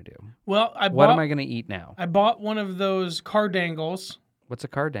what are we going to do? Well, What am I going to eat now? I bought one of those car dangles. What's a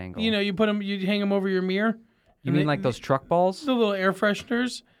card dangle? You put them, you hang them over your mirror. You mean like those truck balls? The little air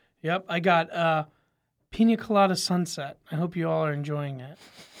fresheners. Yep, I got Pina Colada Sunset. I hope you all are enjoying it.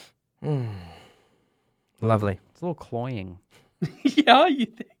 Lovely. It's a little cloying. Yeah, you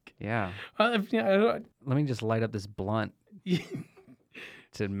think? Yeah. Let me just light up this blunt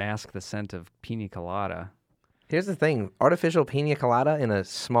to mask the scent of pina colada. Here's the thing. Artificial pina colada in a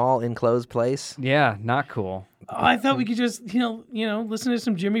small enclosed place. Yeah, not cool. I thought we could just, listen to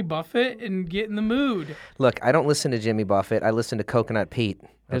some Jimmy Buffett and get in the mood. Look, I don't listen to Jimmy Buffett. I listen to Coconut Pete,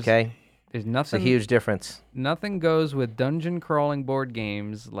 okay? There's It's a nothing huge difference. Nothing goes with dungeon crawling board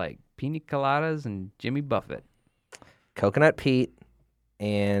games like pina coladas and Jimmy Buffett. Coconut Pete,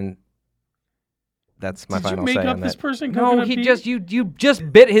 and that's my final say Did you make up on this that. person? No, Coconut he Pete? just you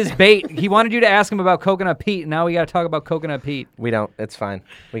just bit his bait. He wanted you to ask him about Coconut Pete, and now we got to talk about Coconut Pete. We don't. It's fine.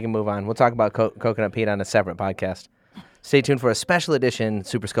 We can move on. We'll talk about Coconut Pete on a separate podcast. Stay tuned for a special edition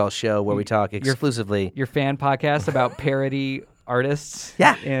Super Skull show where we talk exclusively. Your fan podcast about parody artists.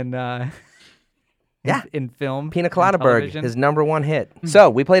 Yeah. In film. Pina and Colada Berg, television. his number one hit. So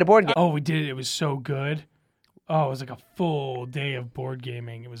we played a board game. Oh, we did. It was so good. Oh, it was like a full day of board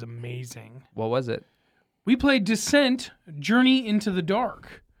gaming. It was amazing. What was it? We played Descent: Journey into the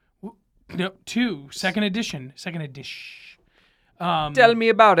Dark. No, 2, second edition. Tell me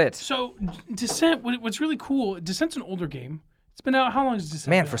about it. So Descent, what's really cool, Descent's an older game. It's been out, how long has Descent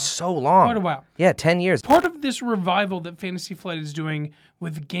Man, been for out? so long. Quite a while. Yeah, 10 years. Part of this revival that Fantasy Flight is doing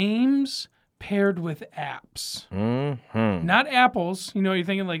with games paired with apps. Mm-hmm. Not apples. You're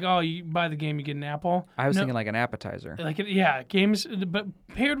thinking like, oh, you buy the game, you get an apple. I was No, thinking like an appetizer. games, but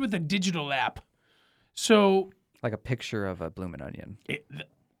paired with a digital app. So Like a picture of a bloomin' onion.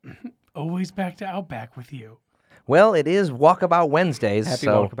 always back to Outback with you. Well, it is Walkabout Wednesdays. Happy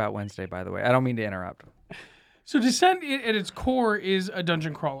so Walkabout Wednesday, by the way. I don't mean to interrupt. So Descent at its core is a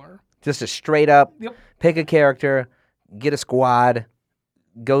dungeon crawler. just a straight up Yep. pick a character, get a squad,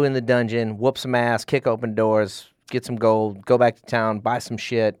 go in the dungeon, whoop some ass, kick open doors, get some gold, go back to town, buy some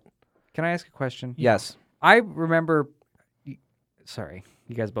shit. Can I ask a question? Yes. I remember. Sorry,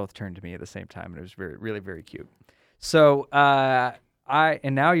 you guys both turned to me at the same time, and it was really very cute. So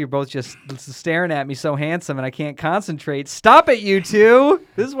and now you're both just staring at me so handsome, and I can't concentrate. Stop it, you two!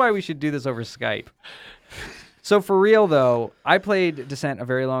 This is why we should do this over Skype. So for real though, I played Descent a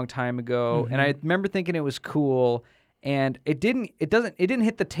very long time ago, and I remember thinking it was cool, and it didn't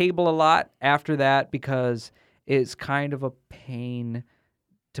hit the table a lot after that because it's kind of a pain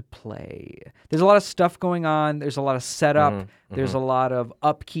to play. There's a lot of stuff going on. There's a lot of setup. There's a lot of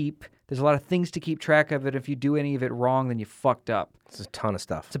upkeep. There's a lot of things to keep track of it. If you do any of it wrong, then you fucked up. It's a ton of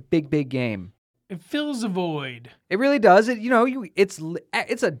stuff. It's a big game. It fills a void. It really does.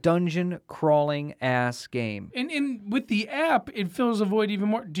 It's a dungeon crawling ass game. And with the app, it fills a void even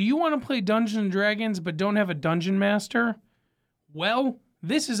more. Do you want to play Dungeons and Dragons but don't have a dungeon master? Well,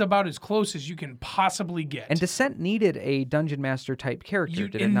 this is about as close as you can possibly get. And Descent needed a dungeon master type character,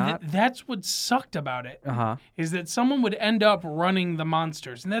 did it not? That's what sucked about it. Uh-huh. Is that someone would end up running the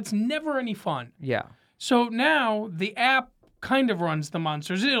monsters, and that's never any fun. Yeah. So now the app kind of runs the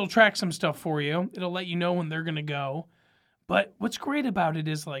monsters. It'll track some stuff for you. It'll let you know when they're going to go. But what's great about it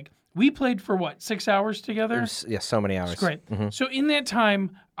is, like, we played for, 6 hours together? So many hours. It's great. So in that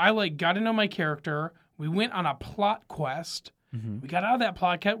time, I, got to know my character. We went on a plot quest. We got out of that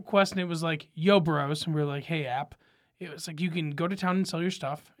plot quest, and it was like, yo, bros. And we were like, hey, app. It was like, you can go to town and sell your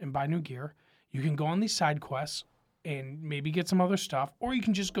stuff and buy new gear. You can go on these side quests and maybe get some other stuff. Or you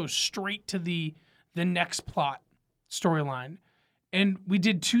can just go straight to the next plot storyline. And we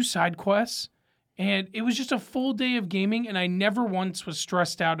did 2 side quests, and it was just a full day of gaming, and I never once was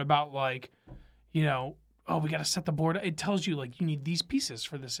stressed out about, we got to set the board. It tells you, you need these pieces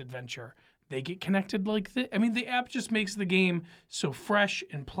for this adventure. They get connected like this. I mean, the app just makes the game so fresh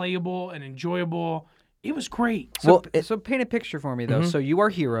and playable and enjoyable. It was great. So paint a picture for me, though. So you are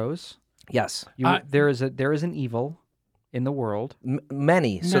heroes. Yes. There is an evil in the world.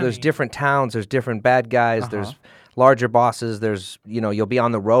 Many. So there's Many. different towns. There's different bad guys. There's larger bosses. There's, you'll be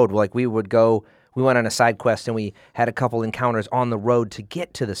on the road. Like we went on a side quest and we had a couple encounters on the road to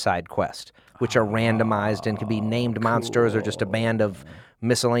get to the side quest, which are randomized and can be named monsters or just a band of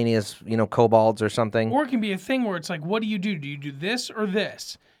miscellaneous, kobolds or something. Or it can be a thing where it's like, what do? Do you do this or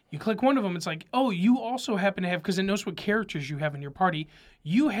this? You click one of them, it's like, oh, you also happen to have, because it knows what characters you have in your party,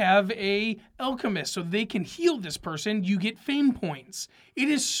 you have a alchemist, so they can heal this person. You get fame points. It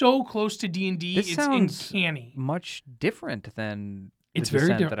is so close to D&D, This it's sounds uncanny. much different than It's the very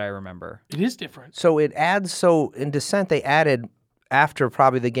Descent different. that I remember. It is different. So in Descent, they added, after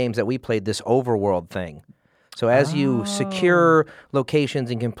probably the games that we played, this overworld thing. So as you secure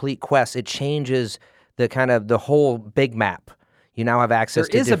locations and complete quests, it changes the whole big map. You now have access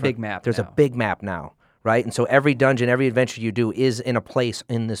to There is a different- big map There's now. a big map now, right? And so every dungeon, every adventure you do is in a place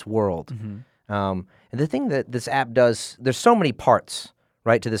in this world. And the thing that this app does, there's so many parts,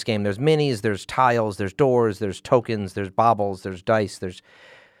 right, to this game. There's minis, there's tiles, there's doors, there's tokens, there's baubles, there's dice,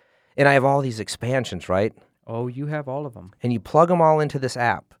 and I have all these expansions, right? Oh, you have all of them. And you plug them all into this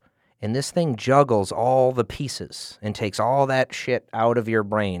app, and this thing juggles all the pieces and takes all that shit out of your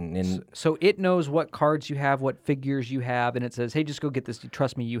brain. And So it knows what cards you have, what figures you have, and it says, hey, just go get this.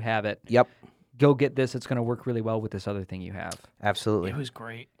 Trust me, you have it. yep, Go get this. It's going to work really well with this other thing you have. absolutely. It was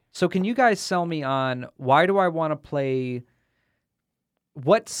great. So can you guys sell me on why do I want to play?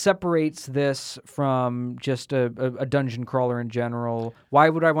 What separates this from just a dungeon crawler in general? Why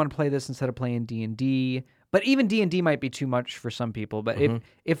would I want to play this instead of playing D&D? But even D&D might be too much for some people. But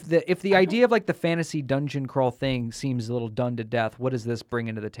if the idea of the fantasy dungeon crawl thing seems a little done to death, what does this bring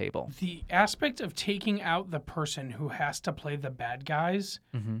into the table? The aspect of taking out the person who has to play the bad guys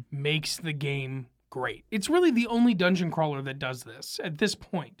makes the game great. It's really the only dungeon crawler that does this at this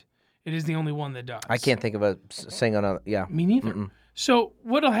point. It is the only one that does. I can't think of a single, yeah. Me neither. So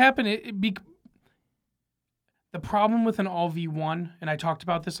what'll happen? The problem with an all v1, and I talked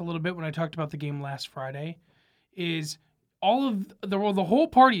about this a little bit when I talked about the game last Friday, is all of the whole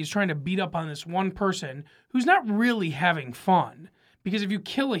party is trying to beat up on this one person who's not really having fun. Because if you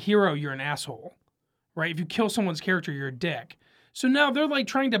kill a hero, you're an asshole, right? If you kill someone's character, you're a dick. So now they're like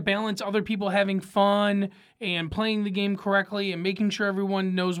trying to balance other people having fun and playing the game correctly and making sure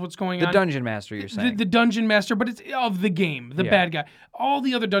everyone knows what's going The on. dungeon master, you're saying. The dungeon master, but it's of the game, the Yeah. bad guy. All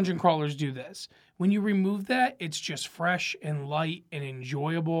the other dungeon crawlers do this. When you remove that, it's just fresh and light and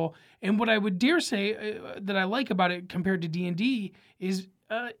enjoyable. And what I would dare say that I like about it compared to D&D is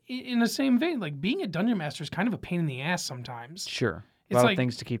in the same vein, like being a dungeon master is kind of a pain in the ass sometimes. Sure. A It's lot like- of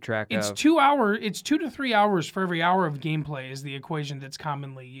things to keep track It's of. 2 hours. It's 2 to 3 hours for every hour of gameplay is the equation that's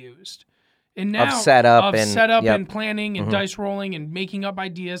commonly used. And now setup and- setup yep. and planning and dice rolling and making up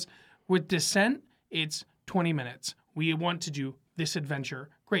ideas. With Descent, it's 20 minutes. We want to do this adventure.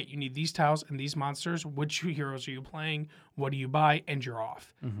 Great. You need these tiles and these monsters. Which heroes are you playing? What do you buy? And you're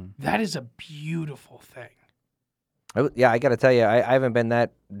off. That is a beautiful thing. I got to tell you, I haven't been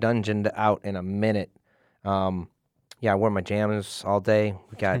that dungeoned out in a minute. I wore my jammies all day.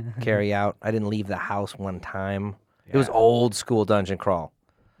 We got carry out. I didn't leave the house one time. It was old school dungeon crawl.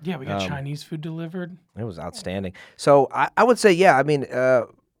 Yeah, we got Chinese food delivered. It was outstanding. So I would say, I mean,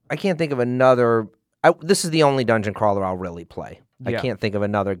 I can't think of another. This is the only dungeon crawler I'll really play. I Yeah. can't think of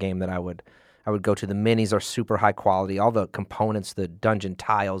another game that I would go to. The minis are super high quality. All the components, the dungeon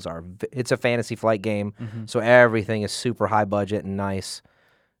tiles are. It's a Fantasy Flight game, so everything is super high budget and nice.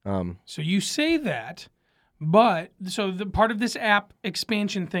 So you say that, but so the part of this app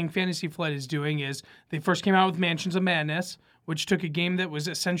expansion thing Fantasy Flight is doing is they first came out with Mansions of Madness, which took a game that was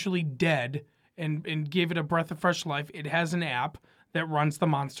essentially dead and gave it a breath of fresh life. It has an app that runs the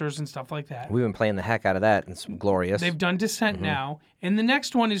monsters and stuff like that. We've been playing the heck out of that. It's glorious. They've done Descent now, and the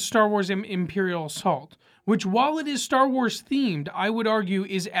next one is Star Wars Imperial Assault, which while it is Star Wars themed, I would argue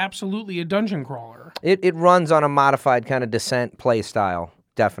is absolutely a dungeon crawler. It runs on a modified kind of Descent play style,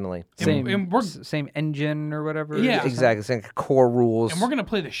 definitely. Same, and we're- same engine or whatever. Yeah. Exactly. Same core rules. And we're going to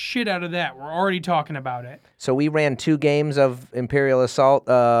play the shit out of that. We're already talking about it. So we ran 2 games of Imperial Assault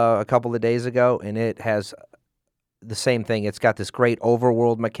a couple of days ago, and it has the same thing. It's got this great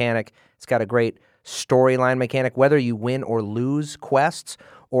overworld mechanic. It's got a great storyline mechanic. Whether you win or lose quests,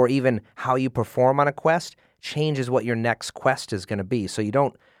 or even how you perform on a quest, changes what your next quest is going to be. So you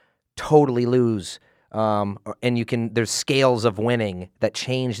don't totally lose. And you can. There's scales of winning that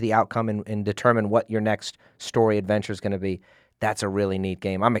change the outcome and determine what your next story adventure is going to be. That's a really neat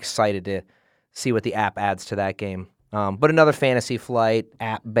game. I'm excited to see what the app adds to that game. But another Fantasy Flight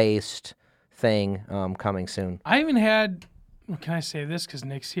app-based thing coming soon. I haven't had. Can I say this because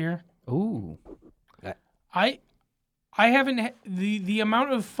Nick's here? Ooh. I haven't the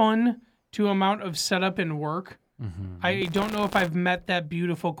amount of fun to amount of setup and work. I don't know if I've met that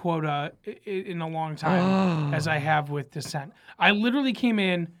beautiful quota in a long time as I have with Descent. I literally came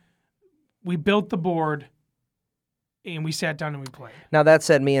in, we built the board, and we sat down and we played. Now, that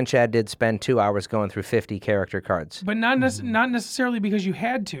said, me and Chad did spend 2 hours going through 50 character cards. But not necessarily because you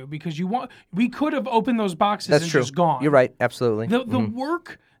had to, because we could have opened those boxes That's and true. just gone. You're right. Absolutely. The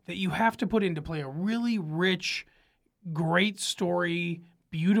work that you have to put in to play a really rich, great story,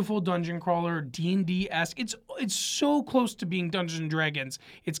 beautiful dungeon crawler, D&D-esque. It's so close to being Dungeons and Dragons.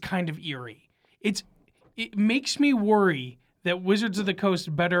 It's kind of eerie. It makes me worry that Wizards of the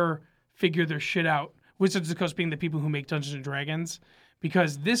Coast better figure their shit out. Wizards of the Coast being the people who make Dungeons and Dragons,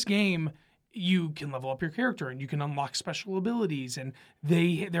 because this game you can level up your character and you can unlock special abilities, and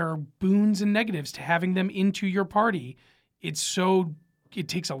there are boons and negatives to having them into your party. It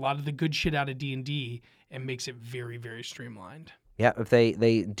takes a lot of the good shit out of D&D and makes it very, very streamlined. Yeah, if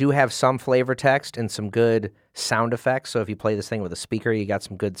they do have some flavor text and some good sound effects. So if you play this thing with a speaker, you got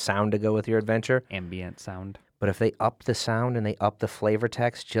some good sound to go with your adventure. Ambient sound. But if they up the sound and they up the flavor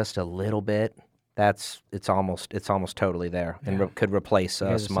text just a little bit, it's almost totally there and could replace You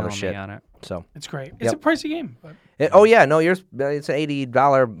guys some are other selling shit. me on it. So It's great. It's a pricey game, but it's an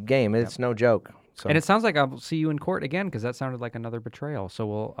 $80 game. It's no joke. So And it sounds like I'll see you in court again because that sounded like another betrayal.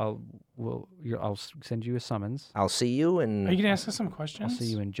 So I'll send you a summons. I'll see you and are you gonna ask us some I'll questions? see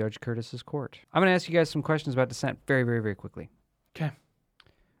you in Judge Curtis's court. I'm gonna ask you guys some questions about Descent very, very, very quickly. Okay.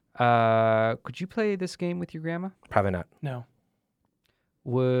 Could you play this game with your grandma? probably not. No.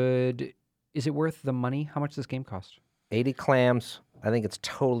 Is it worth the money? How much does this game cost? 80 clams. I think it's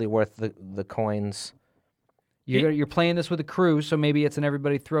totally worth the coins. You're playing this with a crew, so maybe it's an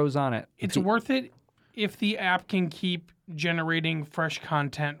everybody throws on it. It's worth it if the app can keep generating fresh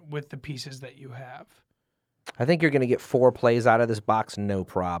content with the pieces that you have. I think you're going to get 4 plays out of this box, no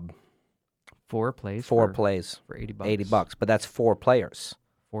prob. 4 plays. 4 for, plays, for $80. $80, but that's 4 players.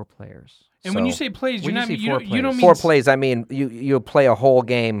 4 players. And when you So- say plays, When you're you not say you four don't, you don't players. mean 4 plays, I mean you'll play a whole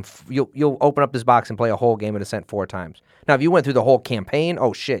game. You'll open up this box and play a whole game of Descent 4 times. Now, if you went through the whole campaign,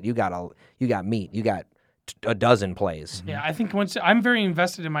 oh shit, you got meat. You got a dozen plays. Yeah, I think once I'm very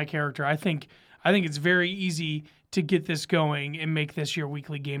invested in my character, I think it's very easy to get this going and make this your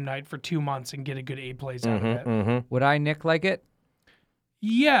weekly game night for 2 months and get a good 8 plays out of it. Mm-hmm. Would I, Nick, like it?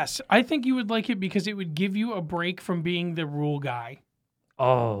 Yes, I think you would like it because it would give you a break from being the rule guy.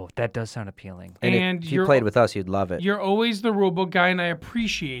 Oh, that does sound appealing. And if you played with us, you'd love it. You're always the rulebook guy, and I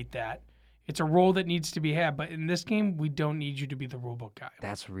appreciate that. It's a role that needs to be had, but in this game, we don't need you to be the rulebook guy.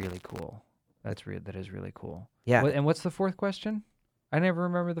 That's really cool. That is really cool. Yeah. And what's the fourth question? I never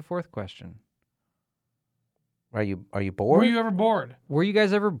remember the fourth question. Are you bored? Were you ever bored? Were you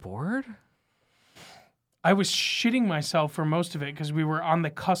guys ever bored? I was shitting myself for most of it because we were on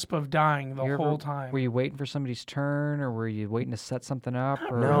the cusp of dying the whole time. Were you waiting for somebody's turn, or were you waiting to set something up?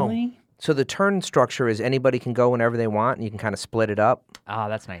 Or... No. Really? So the turn structure is anybody can go whenever they want, and you can kind of split it up. Ah,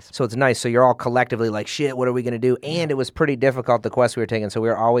 that's nice. So it's nice. So you're all collectively like, shit, what are we going to do? And it was pretty difficult, the quest we were taking. So we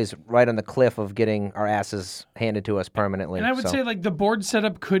were always right on the cliff of getting our asses handed to us permanently. And I would so. say, like, the board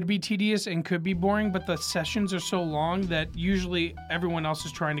setup could be tedious and could be boring, but the sessions are so long that usually everyone else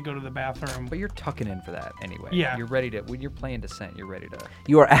is trying to go to the bathroom. But you're tucking in for that anyway. Yeah. You're ready to, when you're playing Descent, you're ready to.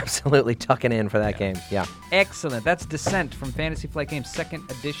 You are absolutely tucking in for that game. Yeah. Excellent. That's Descent from Fantasy Flight Games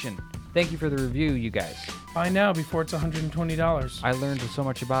 2nd Edition. Thank you for the review, you guys. Buy now before it's $120. I learned so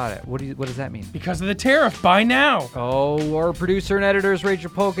much about it. What does that mean? Because of the tariff, buy now. Oh, our producer and editor is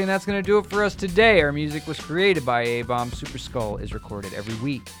Rachel Polk, and that's going to do it for us today. Our music was created by A-Bomb. Super Skull is recorded every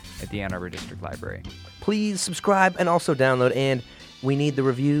week at the Ann Arbor District Library. Please subscribe and also download. And we need the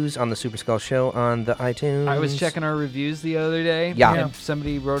reviews on the Super Skull Show on the iTunes. I was checking our reviews the other day. Yeah. And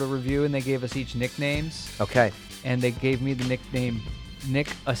somebody wrote a review, and they gave us each nicknames. Okay. And they gave me the nickname Nick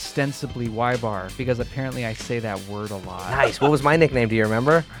Ostensibly Y-Bar, because apparently I say that word a lot. Nice. What was my nickname? Do you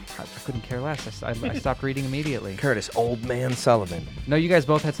remember? I couldn't care less. I stopped reading immediately. Curtis, Old Man Sullivan. No, you guys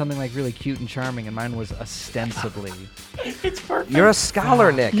both had something like really cute and charming, and mine was ostensibly. It's perfect. You're a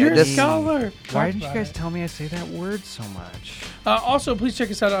scholar, Nick. You're a This- scholar. Why didn't you guys tell me I say that word so much? Also, please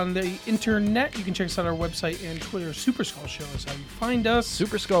check us out on the internet. You can check us out on our website and Twitter. Super Skull Show is how you find us.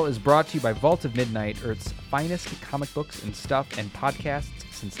 Super Skull is brought to you by Vault of Midnight, Earth's finest comic books and stuff and podcasts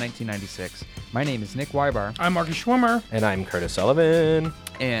since 1996. My name is Nick Wybar, I'm Marcus Schwimmer. And I'm Curtis Sullivan.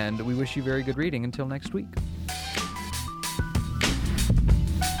 and we wish you very good reading until next week.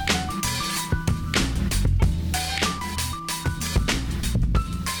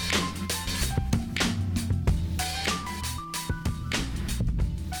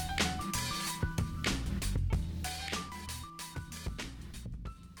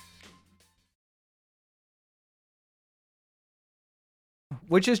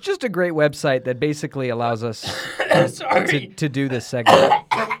 Which is just a great website that basically allows us to do this segment.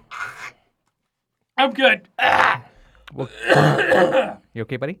 I'm good. You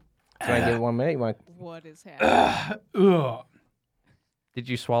okay, buddy? Can I give it 1 minute? You want? What is happening? Ugh. Did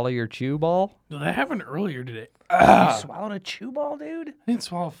you swallow your chew ball? No, that happened earlier today. You swallowed a chew ball, dude? I didn't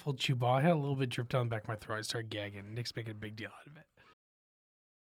swallow a full chew ball. I had a little bit dripped down the back of my throat. I started gagging. Nick's making a big deal out of it.